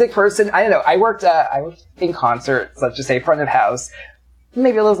music person. I don't know. I worked in concerts, let's just say front of house.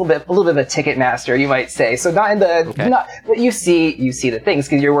 Maybe a little bit of a ticket master, you might say. So not in the, but you see the things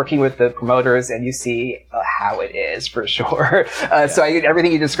because you're working with the promoters and you see how it is for sure. So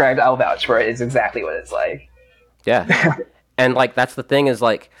everything you described, I'll vouch for it. It's exactly what it's like. Yeah. And like, that's the thing is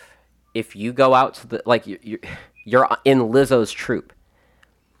like, if you go out to the, like you're in Lizzo's troupe,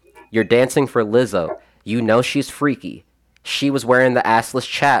 you're dancing for Lizzo, she's freaky. She was wearing the assless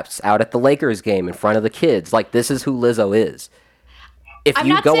chaps out at the Lakers game in front of the kids. Like, this is who Lizzo is. if I'm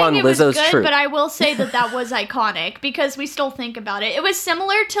you not go saying on it was Lizzo's good, Troop, but I will say that was iconic because we still think about it. It was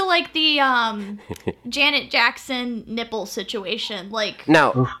similar to like the Janet Jackson nipple situation. Like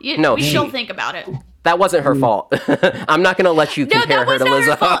we still think about it. that wasn't her fault. I'm not gonna let you compare her to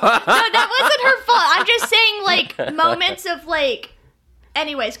Lizzo. Her fault. No, that wasn't her fault. I'm just saying like moments of like.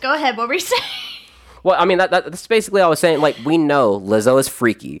 Anyways, go ahead. What were you saying? Well, I mean that's basically all I was saying. Like we know Lizzo is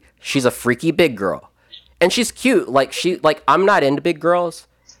freaky. She's a freaky big girl. And she's cute. Like I'm not into big girls.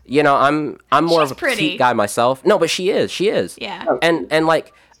 You know, I'm more of a petite guy myself. No, but she is. Yeah. And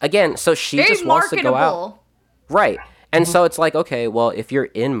like again, so she very just wants to go out. Right. And so it's like, okay, well, if you're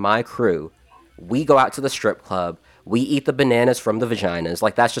in my crew, we go out to the strip club, we eat the bananas from the vaginas.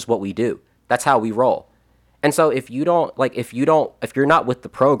 Like that's just what we do. That's how we roll. And so if you're not with the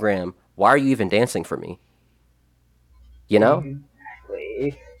program, why are you even dancing for me? You know?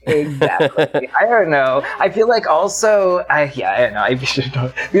 Exactly. I don't know. I feel like also, I don't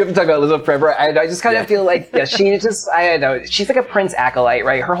know. We haven't talked about Lizzo forever. I just kind of feel like, she just, I don't know. She's like a Prince acolyte,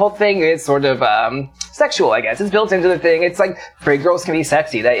 right? Her whole thing is sort of sexual, I guess. It's built into the thing. It's like, big girls can be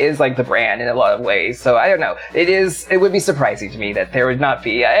sexy. That is like the brand in a lot of ways. So I don't know. It would be surprising to me that there would not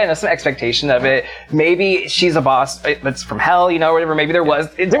be, I don't know, some expectation of it. Maybe she's a boss that's from hell, you know, or whatever. Maybe there was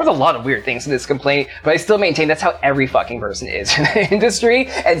a lot of weird things in this complaint, but I still maintain that's how every fucking person is in the industry.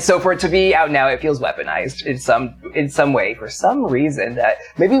 And so for it to be out now, it feels weaponized in some way for some reason that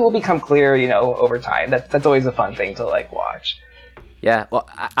maybe will become clear, you know, over time. That's always a fun thing to like watch. Yeah, well,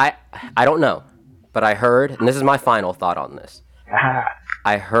 I don't know, but I heard, and this is my final thought on this.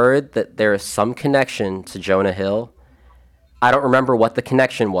 I heard that there is some connection to Jonah Hill. I don't remember what the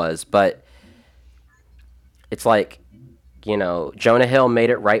connection was, but it's like, you know, Jonah Hill made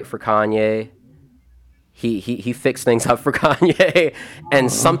it right for Kanye. He fixed things up for Kanye,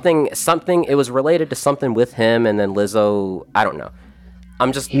 and something it was related to something with him, and then Lizzo. I don't know.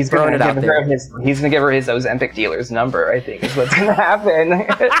 I'm just throwing it out there. He's gonna give her his Ozempic dealer's number. I think is what's gonna happen.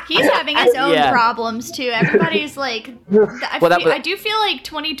 He's having his own problems too. Everybody's like, I do feel like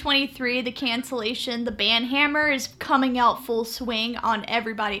 2023, the cancellation, the ban hammer is coming out full swing on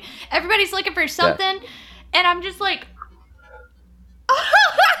everybody. Everybody's looking for something, and I'm just like.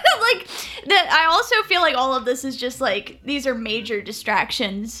 Like that, I also feel like all of this is just like these are major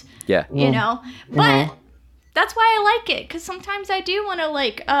distractions. Yeah, you know, but that's why I like it because sometimes I do want to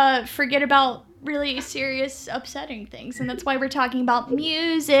like forget about really serious, upsetting things, and that's why we're talking about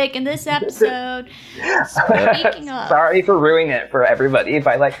music in this episode. Speaking of, sorry for ruining it for everybody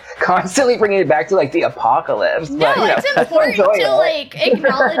by like constantly bringing it back to like the apocalypse. No, but, it's important to like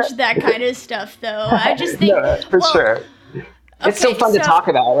acknowledge that kind of stuff, though. I just think for sure. It's still fun to talk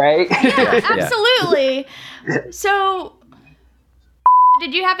about, right? Yeah, absolutely. So,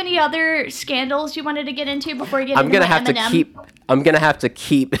 did you have any other scandals you wanted to get into before you get into Eminem? I'm gonna have to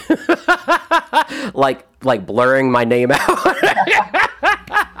keep like blurring my name out.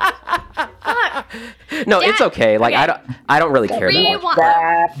 No, it's okay. Like I don't really care that much.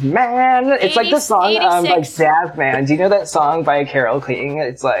 That man, it's like the song like Jazz Man. Do you know that song by Carole King?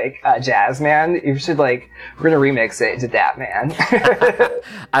 It's like Jazz Man. You should like we're gonna remix it to Dat Man.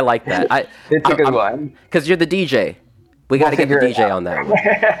 I like that. It's a good one because you're the DJ. We got to get the DJ on that one.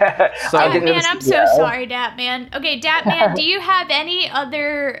 So, man, I'm so sorry, Dat Man. Okay, Dat Man, do you have any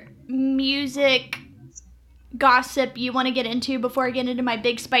other music gossip you want to get into before I get into my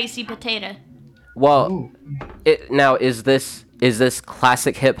big spicy potato? Well, now is this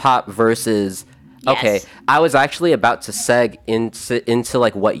classic hip hop versus? Yes. Okay, I was actually about to seg into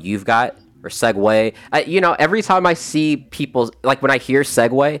like what you've got or segue. You know, every time I see people like when I hear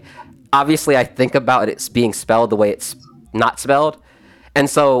segue, obviously I think about it being spelled the way it's not spelled, and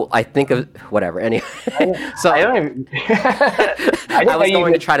so I think of whatever. Anyway, so I was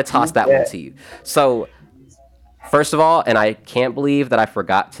going to try to toss that one to you. So. First of all, and I can't believe that I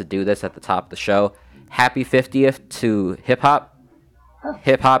forgot to do this at the top of the show, happy 50th to hip-hop.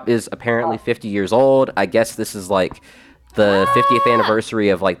 Hip-hop is apparently 50 years old. I guess this is like the 50th anniversary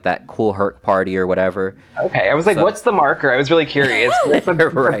of like that Cool Herc party or whatever. Okay, I was like, what's the marker? I was really curious. It's a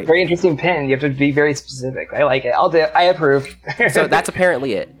right. Very interesting pin. You have to be very specific. I like it. I approve. So that's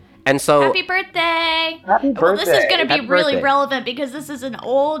apparently it. And so happy birthday! Happy birthday! Well, this is going to be really birthday. Relevant because this is an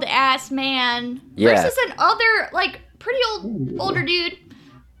old ass man versus an other like pretty older dude.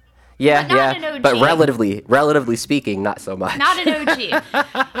 Yeah, but not an OG. But relatively speaking, not so much. Not an OG.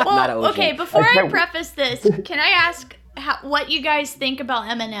 Well, Not OG. Okay. Before I preface this, can I ask what you guys think about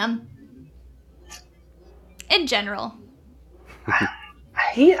Eminem in general?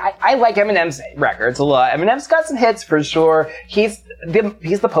 I like Eminem's records a lot. Eminem's got some hits for sure. He's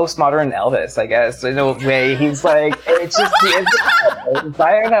the postmodern Elvis, I guess. In a way, he's like it's just knows?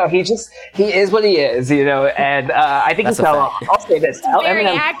 I don't know. He is what he is, you know. And I think he fell off. I'll say this: Very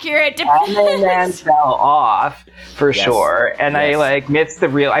accurate. Eminem fell off for sure. And I missed the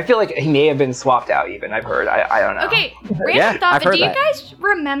real. I feel like he may have been swapped out. Even I've heard. I don't know. Okay, random thought. But do you guys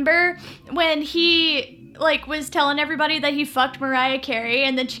remember when he was telling everybody that he fucked Mariah Carey,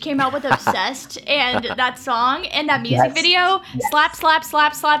 and then she came out with Obsessed and that song and that music video? Slap, slap,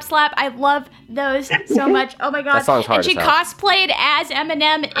 slap, slap, slap. I love those so much. Oh my god. That song's hard and she cosplayed as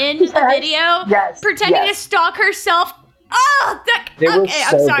Eminem in the video, pretending to stalk herself. Oh, I'm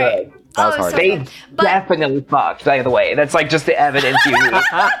sorry. Good. They definitely fucked, by the way. That's just the evidence you need.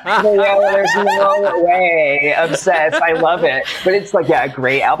 There's no way. Obsessed. I love it. But it's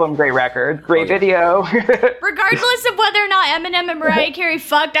great album, great record, great video. Regardless of whether or not Eminem and Mariah Carey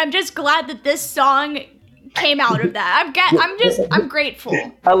fucked, I'm just glad that this song came out of that. I'm grateful.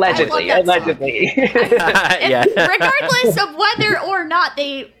 Allegedly. Regardless of whether or not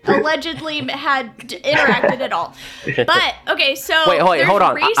they allegedly had interacted at all. But okay, so wait, hold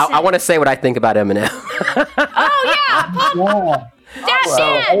on. I want to say what I think about Eminem. Oh yeah,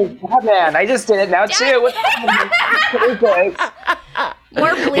 Pop. Man, I just did it now too. What's happening?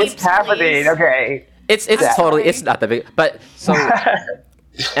 More bleeps, what's happening? Please. Okay. It's totally. It's not that big. But so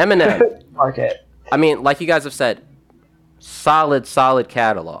Eminem. Market. I mean, like you guys have said, solid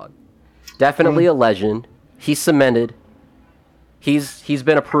catalog. Definitely a legend. He's cemented. He's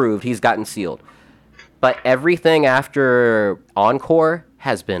been approved. He's gotten sealed. But everything after Encore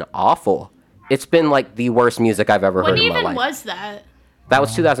has been awful. It's been the worst music I've ever heard in my life. When even was that? That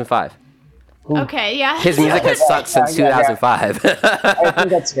was 2005. Okay, yeah. His music has sucked since 2005. I think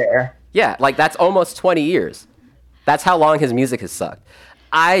that's fair. Yeah, that's almost 20 years. That's how long his music has sucked.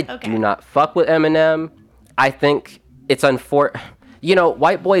 I do not fuck with Eminem. I think it's unfortunate. You know,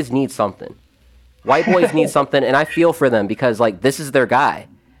 white boys need something. White boys need something, and I feel for them because, this is their guy.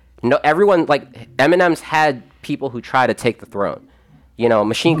 No, everyone, Eminem's had people who try to take the throne. You know,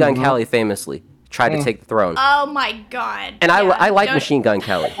 Machine Gun Kelly famously tried to take the throne. Oh, my God. And I like Machine Gun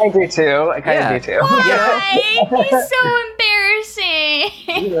Kelly. I do, too. I kind of do, too. Why? He's so embarrassing.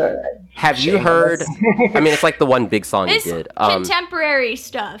 Have you heard? I mean, it's the one big song he did. Contemporary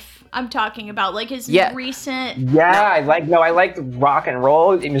stuff I'm talking about, his recent. Yeah, I like rock and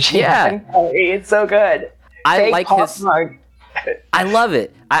roll. Machine Gun Kelly. It's so good. I like his. I love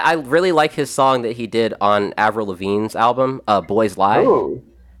it. I really like his song that he did on Avril Lavigne's album, Boys Lie. Ooh.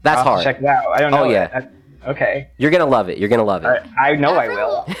 That's hard. Check it out. I don't know. Oh, yeah. Okay. You're going to love it. You're going to love it. I know I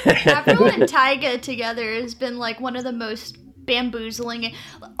will. Avril and Tyga together has been one of the most bamboozling.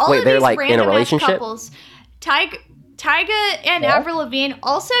 Wait, they're in a relationship? Couples. Tyga and Avril Lavigne.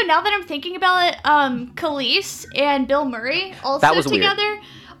 Also, now that I'm thinking about it, Khalees and Bill Murray also that was together. Weird.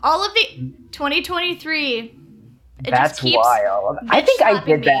 All of the 2023. That's wild. I think I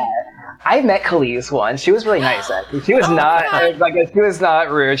did that. I met Khalees once. She was really nice. Actually. She was she was not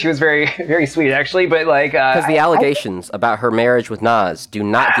rude. She was very, very sweet, actually. But because the allegations about her marriage with Nas do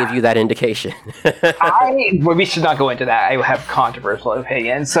not give you that indication. We should not go into that. I have controversial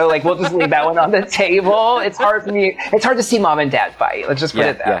opinions, so we'll just leave that one on the table. It's hard for me. It's hard to see mom and dad fight. Let's just put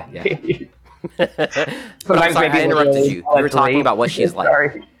it that way. Sometimes sorry, I interrupted you. You were talking about what she's like.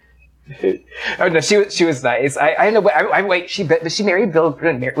 Sorry. Oh no, she was nice. I know. Wait, she married Bill.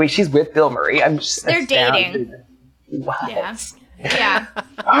 Wait, she's with Bill Murray. I'm just. They're dating. What? Yeah.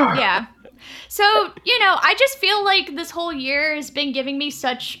 So I just feel like this whole year has been giving me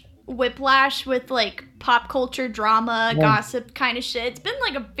such whiplash with pop culture drama, gossip kind of shit. It's been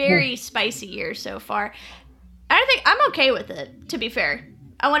a very spicy year so far. I think I'm okay with it. To be fair,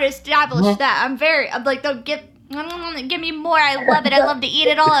 I want to establish that I'm they'll give me more. I love it. I love to eat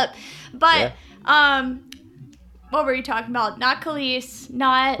it all up. But, what were you talking about? Not Khalees,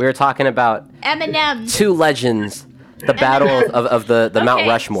 not... We were talking about... Eminem. Two legends. The battle of the Mount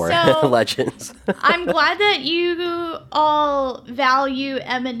Rushmore legends. I'm glad that you all value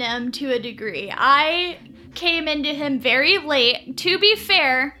Eminem to a degree. I came into him very late. To be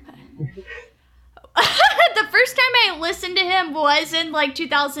fair... the first time I listened to him was in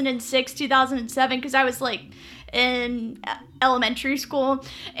 2006, 2007, because I was in elementary school,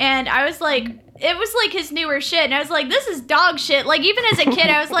 and I was it was his newer shit, and I was this is dog shit. Even as a kid,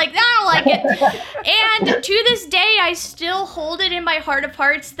 I was I don't like it. And to this day, I still hold it in my heart of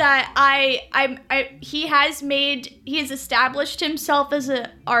hearts that he has established himself as an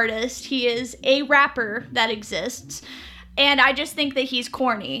artist. He is a rapper that exists. And I just think that he's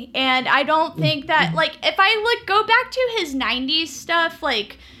corny. And I don't think that, if I, go back to his 90s stuff,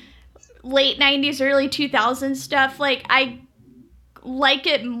 late 90s, early 2000s stuff, I like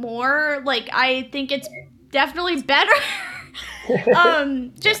it more. I think it's definitely better.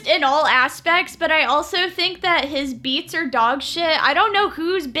 just in all aspects, but I also think that his beats are dog shit. I don't know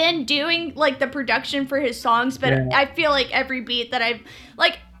who's been doing, like, the production for his songs, but I feel like every beat that I've,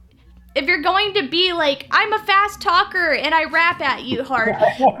 like, if you're going to be like, I'm a fast talker and I rap at you hard,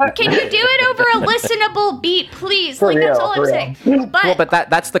 can you do it over a listenable beat, please? That's all I'm saying. But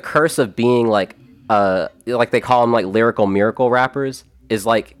that's the curse of being like they call them like lyrical miracle rappers, is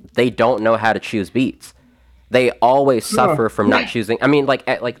like they don't know how to choose beats. They always suffer from not choosing. I mean, like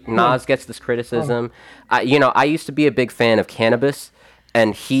Nas gets this criticism. I used to be a big fan of Cannabis,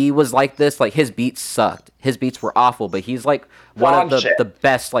 and he was like this. Like, his beats sucked. His beats were awful, but he's like one of the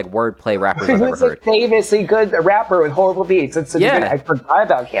best like wordplay rappers I've ever heard. He's a famously good rapper with horrible beats. I forgot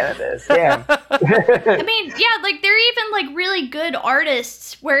about Cannabis. Yeah. I mean, yeah, like they're even like really good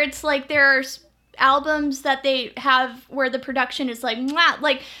artists where it's like there are albums that they have where the production is like, mwah,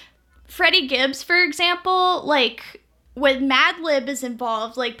 like Freddie Gibbs, for example, like when Madlib is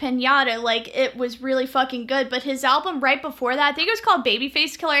involved, like Pinata, like it was really fucking good. But his album right before that, I think it was called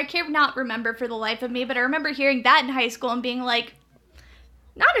Babyface Killer. I can't not remember for the life of me, but I remember hearing that in high school and being like,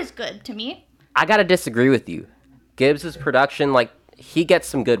 not as good to me. I gotta disagree with you. Gibbs's production, like, he gets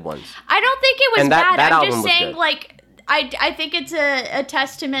some good ones. I don't think it was bad. I'm just saying, good. Like, I think it's a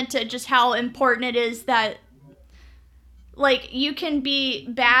testament to just how important it is that, like, you can be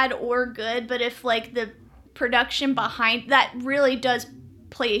bad or good, but if, like, the production behind that really does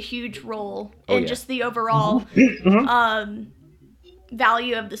play a huge role in just the overall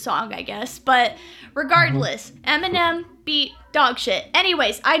value of the song, I guess. But regardless, Eminem beat dog shit.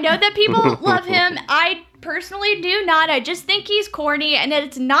 Anyways, I know that people love him. I personally do not. I just think he's corny, and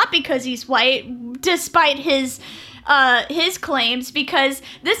it's not because he's white, despite his claims, because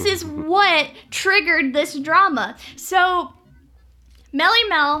this is what triggered this drama. So, Melly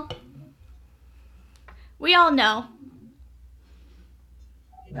Mel, we all know.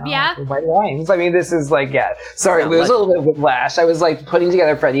 No, yeah. White lines. I mean, this is like, Sorry, there's a little bit of whiplash. I was like putting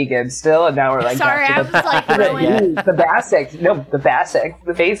together Freddie Gibbs still, and now we're like, sorry, I was like throwing the basics. No, the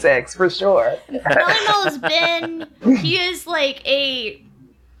basics for sure. Melly Mel has been. He is like a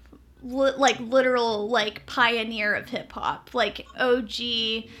literal like pioneer of hip hop, like OG.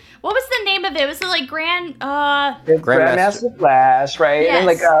 What was the name of it? Was it like Grandmaster Flash, right? Yes, and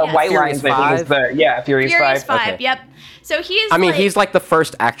like White Lines, I think is Furious 5. Okay. Yep. So he is. I mean, he's like the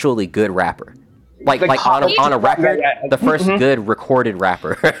first actually good rapper. Like on a record, the first good recorded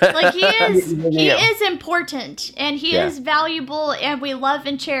rapper. Like he is important, and he is valuable, and we love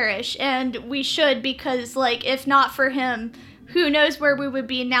and cherish, and we should, because like if not for him, who knows where we would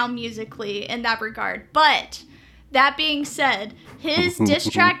be now musically in that regard. But that being said, his diss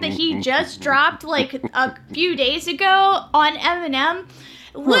track that he just dropped like a few days ago on Eminem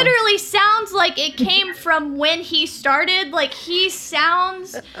literally sounds like it came from when he started. Like, he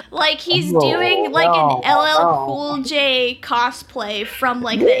sounds like he's doing like an LL Cool J cosplay from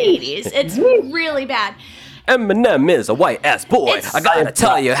like the 80s. It's really bad. Eminem is a white ass boy. I gotta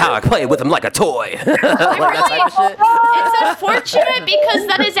tell you how I play with him like a toy. It's unfortunate because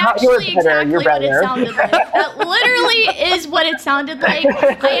that is actually exactly what it sounded like. That literally is what it sounded like.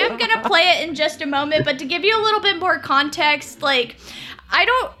 I am gonna play it in just a moment, but to give you a little bit more context, like,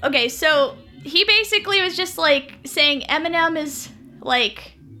 so he basically was just like saying Eminem is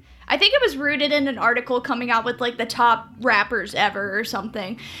like, I think it was rooted in an article coming out with like the top rappers ever or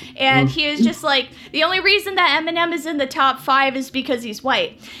something. And he was just like, the only reason that Eminem is in the top 5 is because he's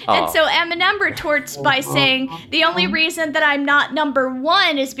white. And so Eminem retorts by saying, the only reason that I'm not number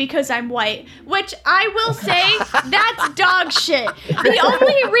 1 is because I'm white. Which I will say, that's dog shit. The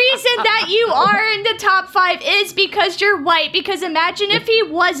only reason that you are in the top 5 is because you're white. Because imagine if he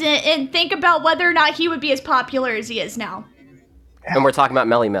wasn't, and think about whether or not he would be as popular as he is now. And we're talking about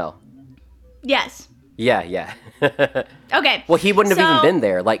Melly Mel. Yes. Yeah. Okay. Well, he wouldn't have even been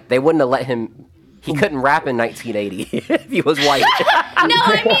there. Like, they wouldn't have let him. He couldn't rap in 1980 if he was white. No,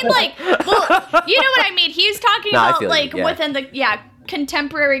 I mean, like, well, you know what I mean. He's talking about, like, within the,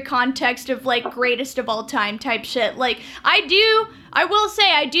 contemporary context of, like, greatest of all time type shit. Like, I will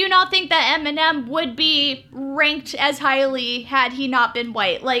say, I do not think that Eminem would be ranked as highly had he not been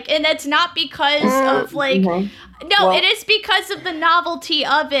white. Like, and it's not because of, like, no, it is because of the novelty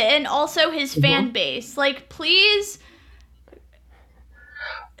of it and also his fan base. Like, please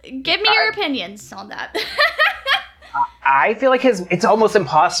give me your opinions on that. I feel like it's almost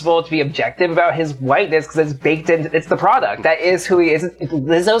impossible to be objective about his whiteness because it's baked into, it's the product. That is who he is.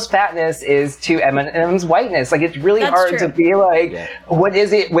 Lizzo's fatness is to Eminem's whiteness. Like, it's really hard to be like, what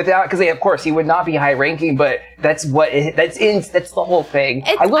is it without, because of course he would not be high ranking, but that's the whole thing.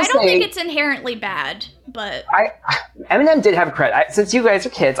 I don't think it's inherently bad, But Eminem did have credit. Since you guys are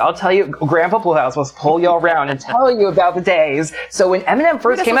kids, I'll tell you, Grandpa Poolhouse will pull you around and tell you about the days. So when Eminem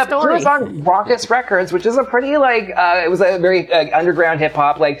first came up, he was on Raucous Records, which is a pretty, it was a very underground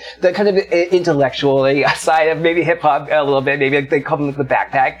hip-hop, the kind of intellectual side of maybe hip-hop a little bit. Maybe they call them the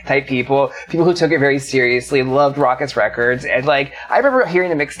backpack type people who took it very seriously, loved Raucous Records. And, I remember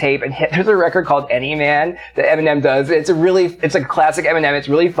hearing the mixtape, and there's a record called Any Man that Eminem does. It's a classic Eminem. It's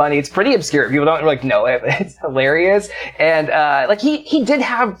really funny. It's pretty obscure. People don't, know it. It's hilarious. And,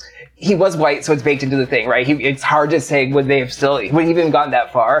 he was white, so it's baked into the thing, right? It's hard to say would he even gotten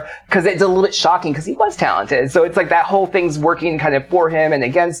that far, because it's a little bit shocking because he was talented. So it's that whole thing's working kind of for him and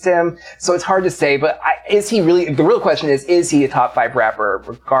against him. So it's hard to say, but is he really, the real question is he a top 5 rapper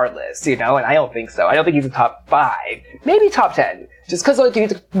regardless, And I don't think so. I don't think he's a top 5, maybe top 10, just because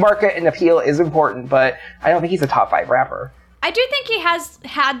the market and appeal is important, but I don't think he's a top 5 rapper. I do think he has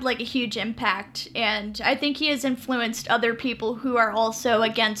had a huge impact, and I think he has influenced other people who are also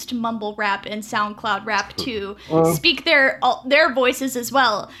against mumble rap and SoundCloud rap to speak their voices as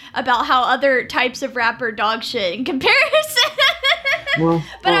well about how other types of rap are dog shit in comparison.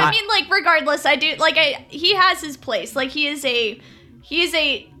 But I mean, regardless, I do he has his place. He is a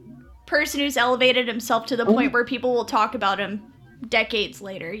person who's elevated himself to the point where people will talk about him decades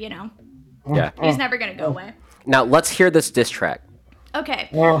later. Yeah, he's never gonna go away. Now, let's hear this diss track. Okay.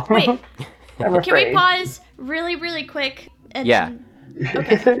 Wait. Can we pause really, really quick? Okay.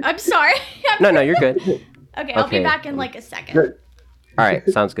 I'm sorry. No, you're good. Okay, I'll be back in a second. All right,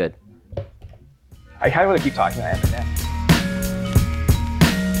 sounds good. I kind of want to keep talking to Eminem.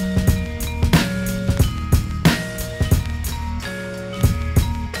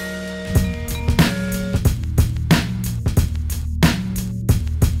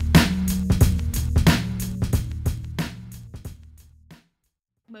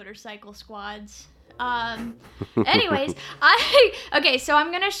 Motorcycle squads. Anyways, so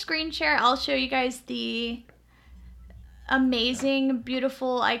I'm gonna screen share. I'll show you guys the amazing,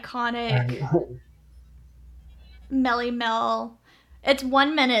 beautiful, iconic Melly Mel. It's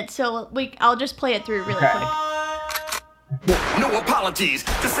 1 minute, so I'll just play it through really quick. No apologies,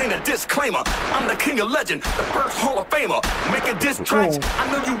 this ain't a disclaimer. I'm the king of legend, the first Hall of Famer. Making diss tracks,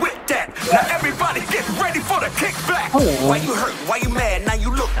 I know you with that. Now everybody get ready for the kickback. Why you hurt, why you mad, now you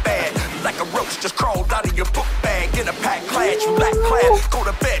look bad. Like a roach just crawled out of your book bag. In a packed class, you lack class. Go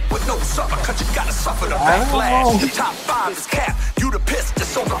to bed with no supper, cause you gotta suffer the backlash. The top 5 is cap, you the piss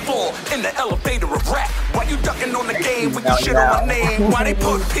just on the floor. In the elevator of rap. Why you ducking on the game when you shit on my name? Why they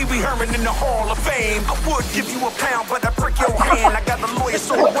put Pee Wee Herman in the Hall of Fame? I would give you a pound, but I break your hand. I got a lawyer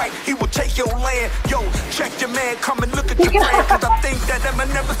so white, he will take your land. Yo, check your man, come and look at your friend. Cause I think that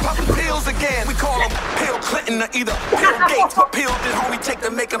Eminem is popping pills again. We call him Pill Clinton or either Pill Gates. But pill did homie take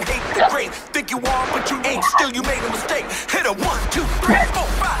to make him hate the great. Think you are, but you ain't. Still you made a mistake. Hit a 1, 2, 3, 4,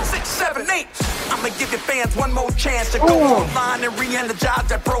 5, 6, 7, 8. I'ma give your fans one more chance to go online and re-energize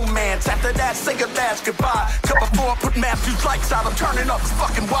that bromance. After that, say your last goodbye. Cause before I put Matthew's lights out, I'm turning up this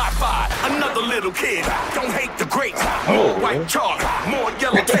fucking Wi-Fi. Another little kid, don't hate the greats. More white chalk, more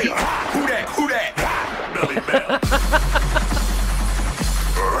yellow tape. Who that? Who that? Billy Bell.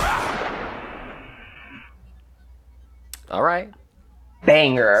 All right.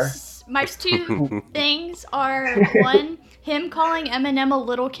 Banger. My 2 things are, 1, him calling Eminem a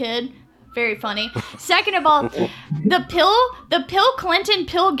little kid. Very funny. Second of all, the Pill Clinton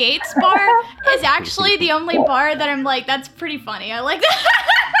Pill Gates bar is actually the only bar that I'm that's pretty funny. I like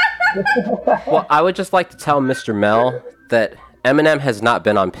that. Well, I would just like to tell Mr. Mel that Eminem has not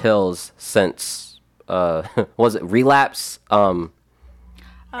been on pills since, was it Relapse?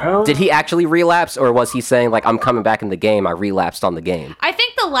 Did he actually relapse, or was he saying, I'm coming back in the game, I relapsed on the game? I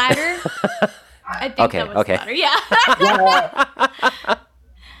think the latter. I think that was the latter, yeah.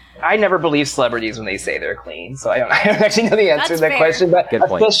 I never believe celebrities when they say they're clean, so I don't actually know the answer to that question, but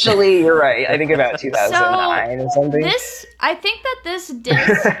officially, you're right. I think about 2009 or something. I think that this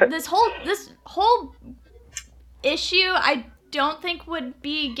whole issue, I don't think would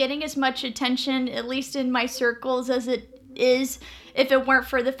be getting as much attention, at least in my circles, as it is if it weren't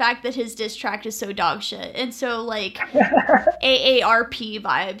for the fact that his diss track is so dog shit. And so, AARP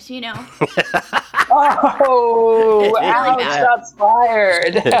vibes, Oh, really shots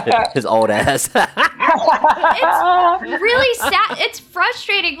fired. His old ass. It's really sad. It's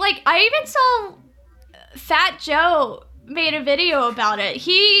frustrating. I even saw Fat Joe made a video about it.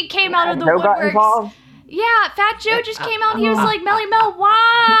 He came out of the woodworks. Yeah, Fat Joe just came out. He was like, Melly Mel,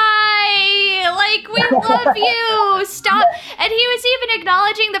 why? We love you. Stop. And he was even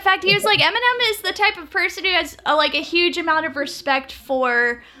acknowledging the fact, he was like, Eminem is the type of person who has a huge amount of respect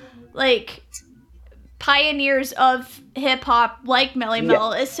for pioneers of hip hop like Melly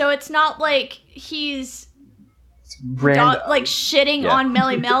Mel. So it's not like he's like shitting on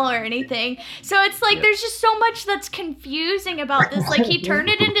Melly Mel or anything. So it's like there's just so much that's confusing about this. Like he turned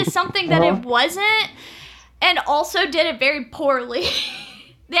it into something that it wasn't, and also did it very poorly.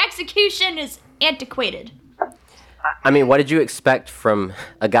 The execution is antiquated. I mean, what did you expect from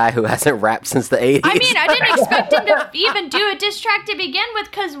a guy who hasn't rapped since the 80s? I mean, I didn't expect him to even do a diss track to begin with,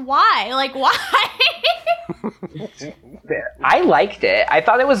 because why? Like, why? I liked it. I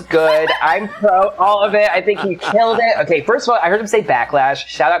thought it was good. I'm pro all of it. I think he killed it. Okay, first of all, I heard him say backlash.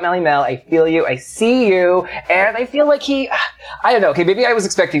 Shout out Melly Mel. I feel you. I see you. And I feel like I don't know. Okay, maybe I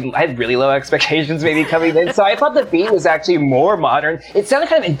had really low expectations maybe coming in. So I thought the beat was actually more modern. It sounded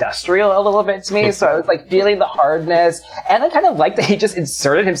kind of industrial a little bit to me. So I was like feeling the hardness. And I kind of liked that he just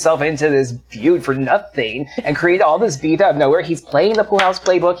inserted himself into this feud for nothing and created all this beat out of nowhere. He's playing the Pool House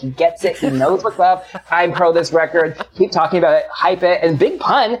playbook. He gets it. He knows what's up. I'm pro this record. Keep talking about it. Hype it. And Big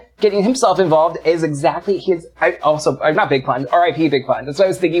Pun getting himself involved is exactly I'm not Big Pun. R.I.P. Big Pun. That's what I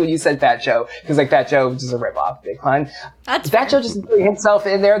was thinking when you said Fat Joe. Because like Fat Joe is just a ripoff Big Pun. Fat Joe just putting himself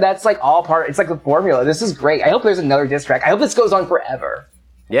in there. That's like all part. It's like the formula. This is great. I hope there's another diss track. I hope this goes on forever.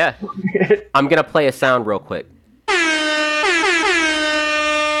 Yeah. I'm going to play a sound real quick.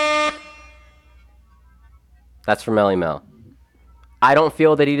 That's from Melly Mel. I don't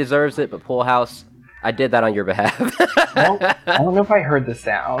feel that he deserves it, but Pool House, I did that on your behalf. I don't know if I heard the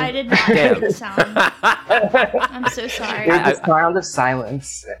sound. I did not hear the sound. I'm so sorry. There's the sound of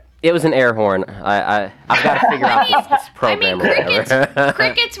silence. It was an air horn. I've got to figure out this program or whatever.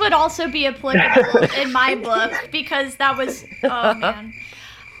 Crickets would also be applicable in my book, because that was, oh man.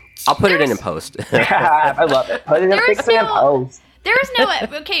 I'll put it in post. I love it. Put it in post. There's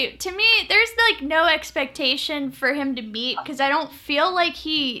to me, there's like no expectation for him to meet, because I don't feel like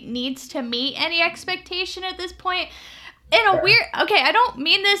he needs to meet any expectation at this point. I don't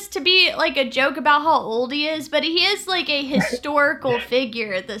mean this to be like a joke about how old he is, but he is like a historical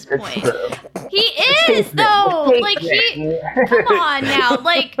figure at this point. He is, though. Like, come on now.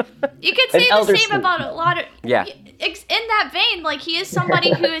 Like, you could say the same about a lot of, in that vein, like, he is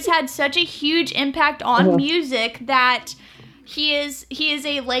somebody who has had such a huge impact on music that he is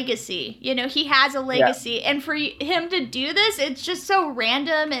a legacy. You know, he has a legacy. Yeah. And for him to do this, it's just so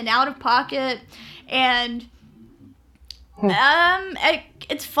random and out of pocket. And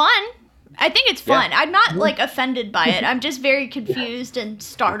it's fun. I think it's fun. I'm not like offended by it. I'm just very confused and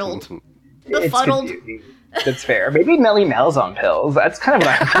startled. Befuddled. That's fair. Maybe Melly Mel's on pills. That's kind of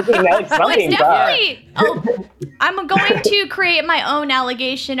what I'm thinking. It's definitely. I'm going to create my own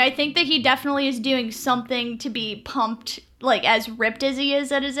allegation. I think that he definitely is doing something to be pumped, like as ripped as he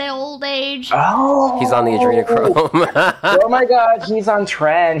is at his old age. Oh, he's on the adrenochrome. Oh my God, he's on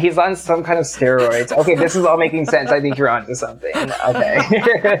trend. He's on some kind of steroids. Okay, this is all making sense. I think you're onto something. Okay.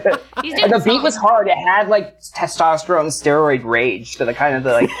 And the beat was hard. It had like testosterone steroid rage to the kind of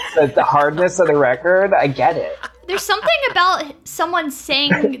the hardness of the record. I get it. There's something about someone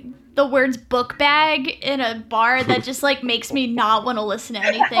saying the words book bag in a bar that just like makes me not want to listen to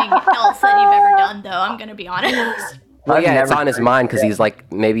anything else that you've ever done, though. I'm going to be honest. Well, yeah, it's on his mind because he's like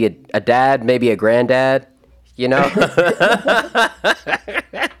maybe a dad, maybe a granddad, you know?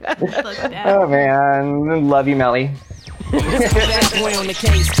 Oh, man. Love you, Melly. Bad boy on the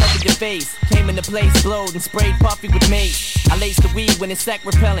case, covered your face. Came into place, blowed and sprayed Puffy with mace. I laced the weed when it's sack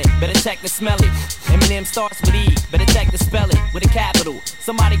repellent. Better check to smell it. Eminem starts with E. Better check to spell it with a capital.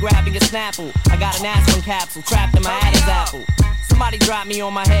 Somebody grabbing a Snapple. I got an aspirin capsule trapped in my Adam's apple. Somebody dropped me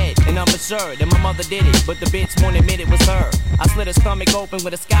on my head, and I'm for sure that my mother did it, but the bitch won't admit it was her. I slit her stomach open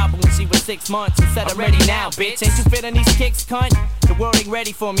with a scalpel when she was 6 months and said, I'm ready now, bitch. Ain't you feeling these kicks, cunt? The world ain't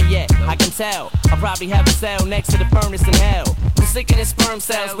ready for me yet, I can tell. I probably have a cell next to the furnace in hell. I'm sick of the sperm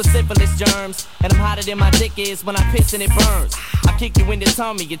cells with syphilis germs, and I'm hotter than my dick is when I piss and it burns. I kick you in the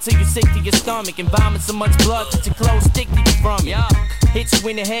tummy until you're sick to your stomach and vomit so much blood that your clothes stick to you from it. Hit you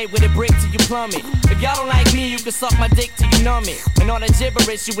in the head with a brick till you plummet. If y'all don't like me, you can suck my dick till you numb it. And all that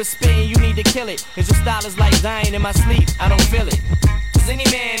gibberish you was spitting, you need to kill it. Cause your style is like dying in my sleep, I don't feel it. Cause any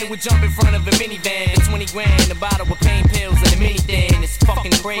man that would jump in front of a minivan for 20 grand, a bottle with pain pills and a mini thing, it's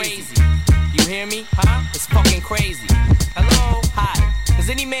fucking crazy. You hear me? Huh? It's fucking crazy. Hello? Hi. Cause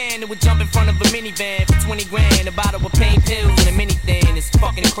any man that would jump in front of a minivan for 20 grand, a bottle with pain pills and a mini thing, it's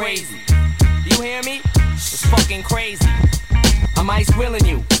fucking crazy. You hear me? It's fucking crazy. I'm ice grilling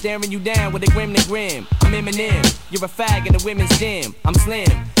you, staring you down with a grim to grim. I'm Eminem, you're a fag in the women's gym. I'm Slim.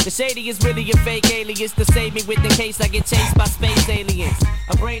 The shady is really a fake alias to save me with in case I get chased by space aliens.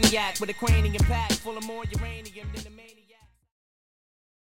 A brainiac with a cranium pack full of more uranium than the man.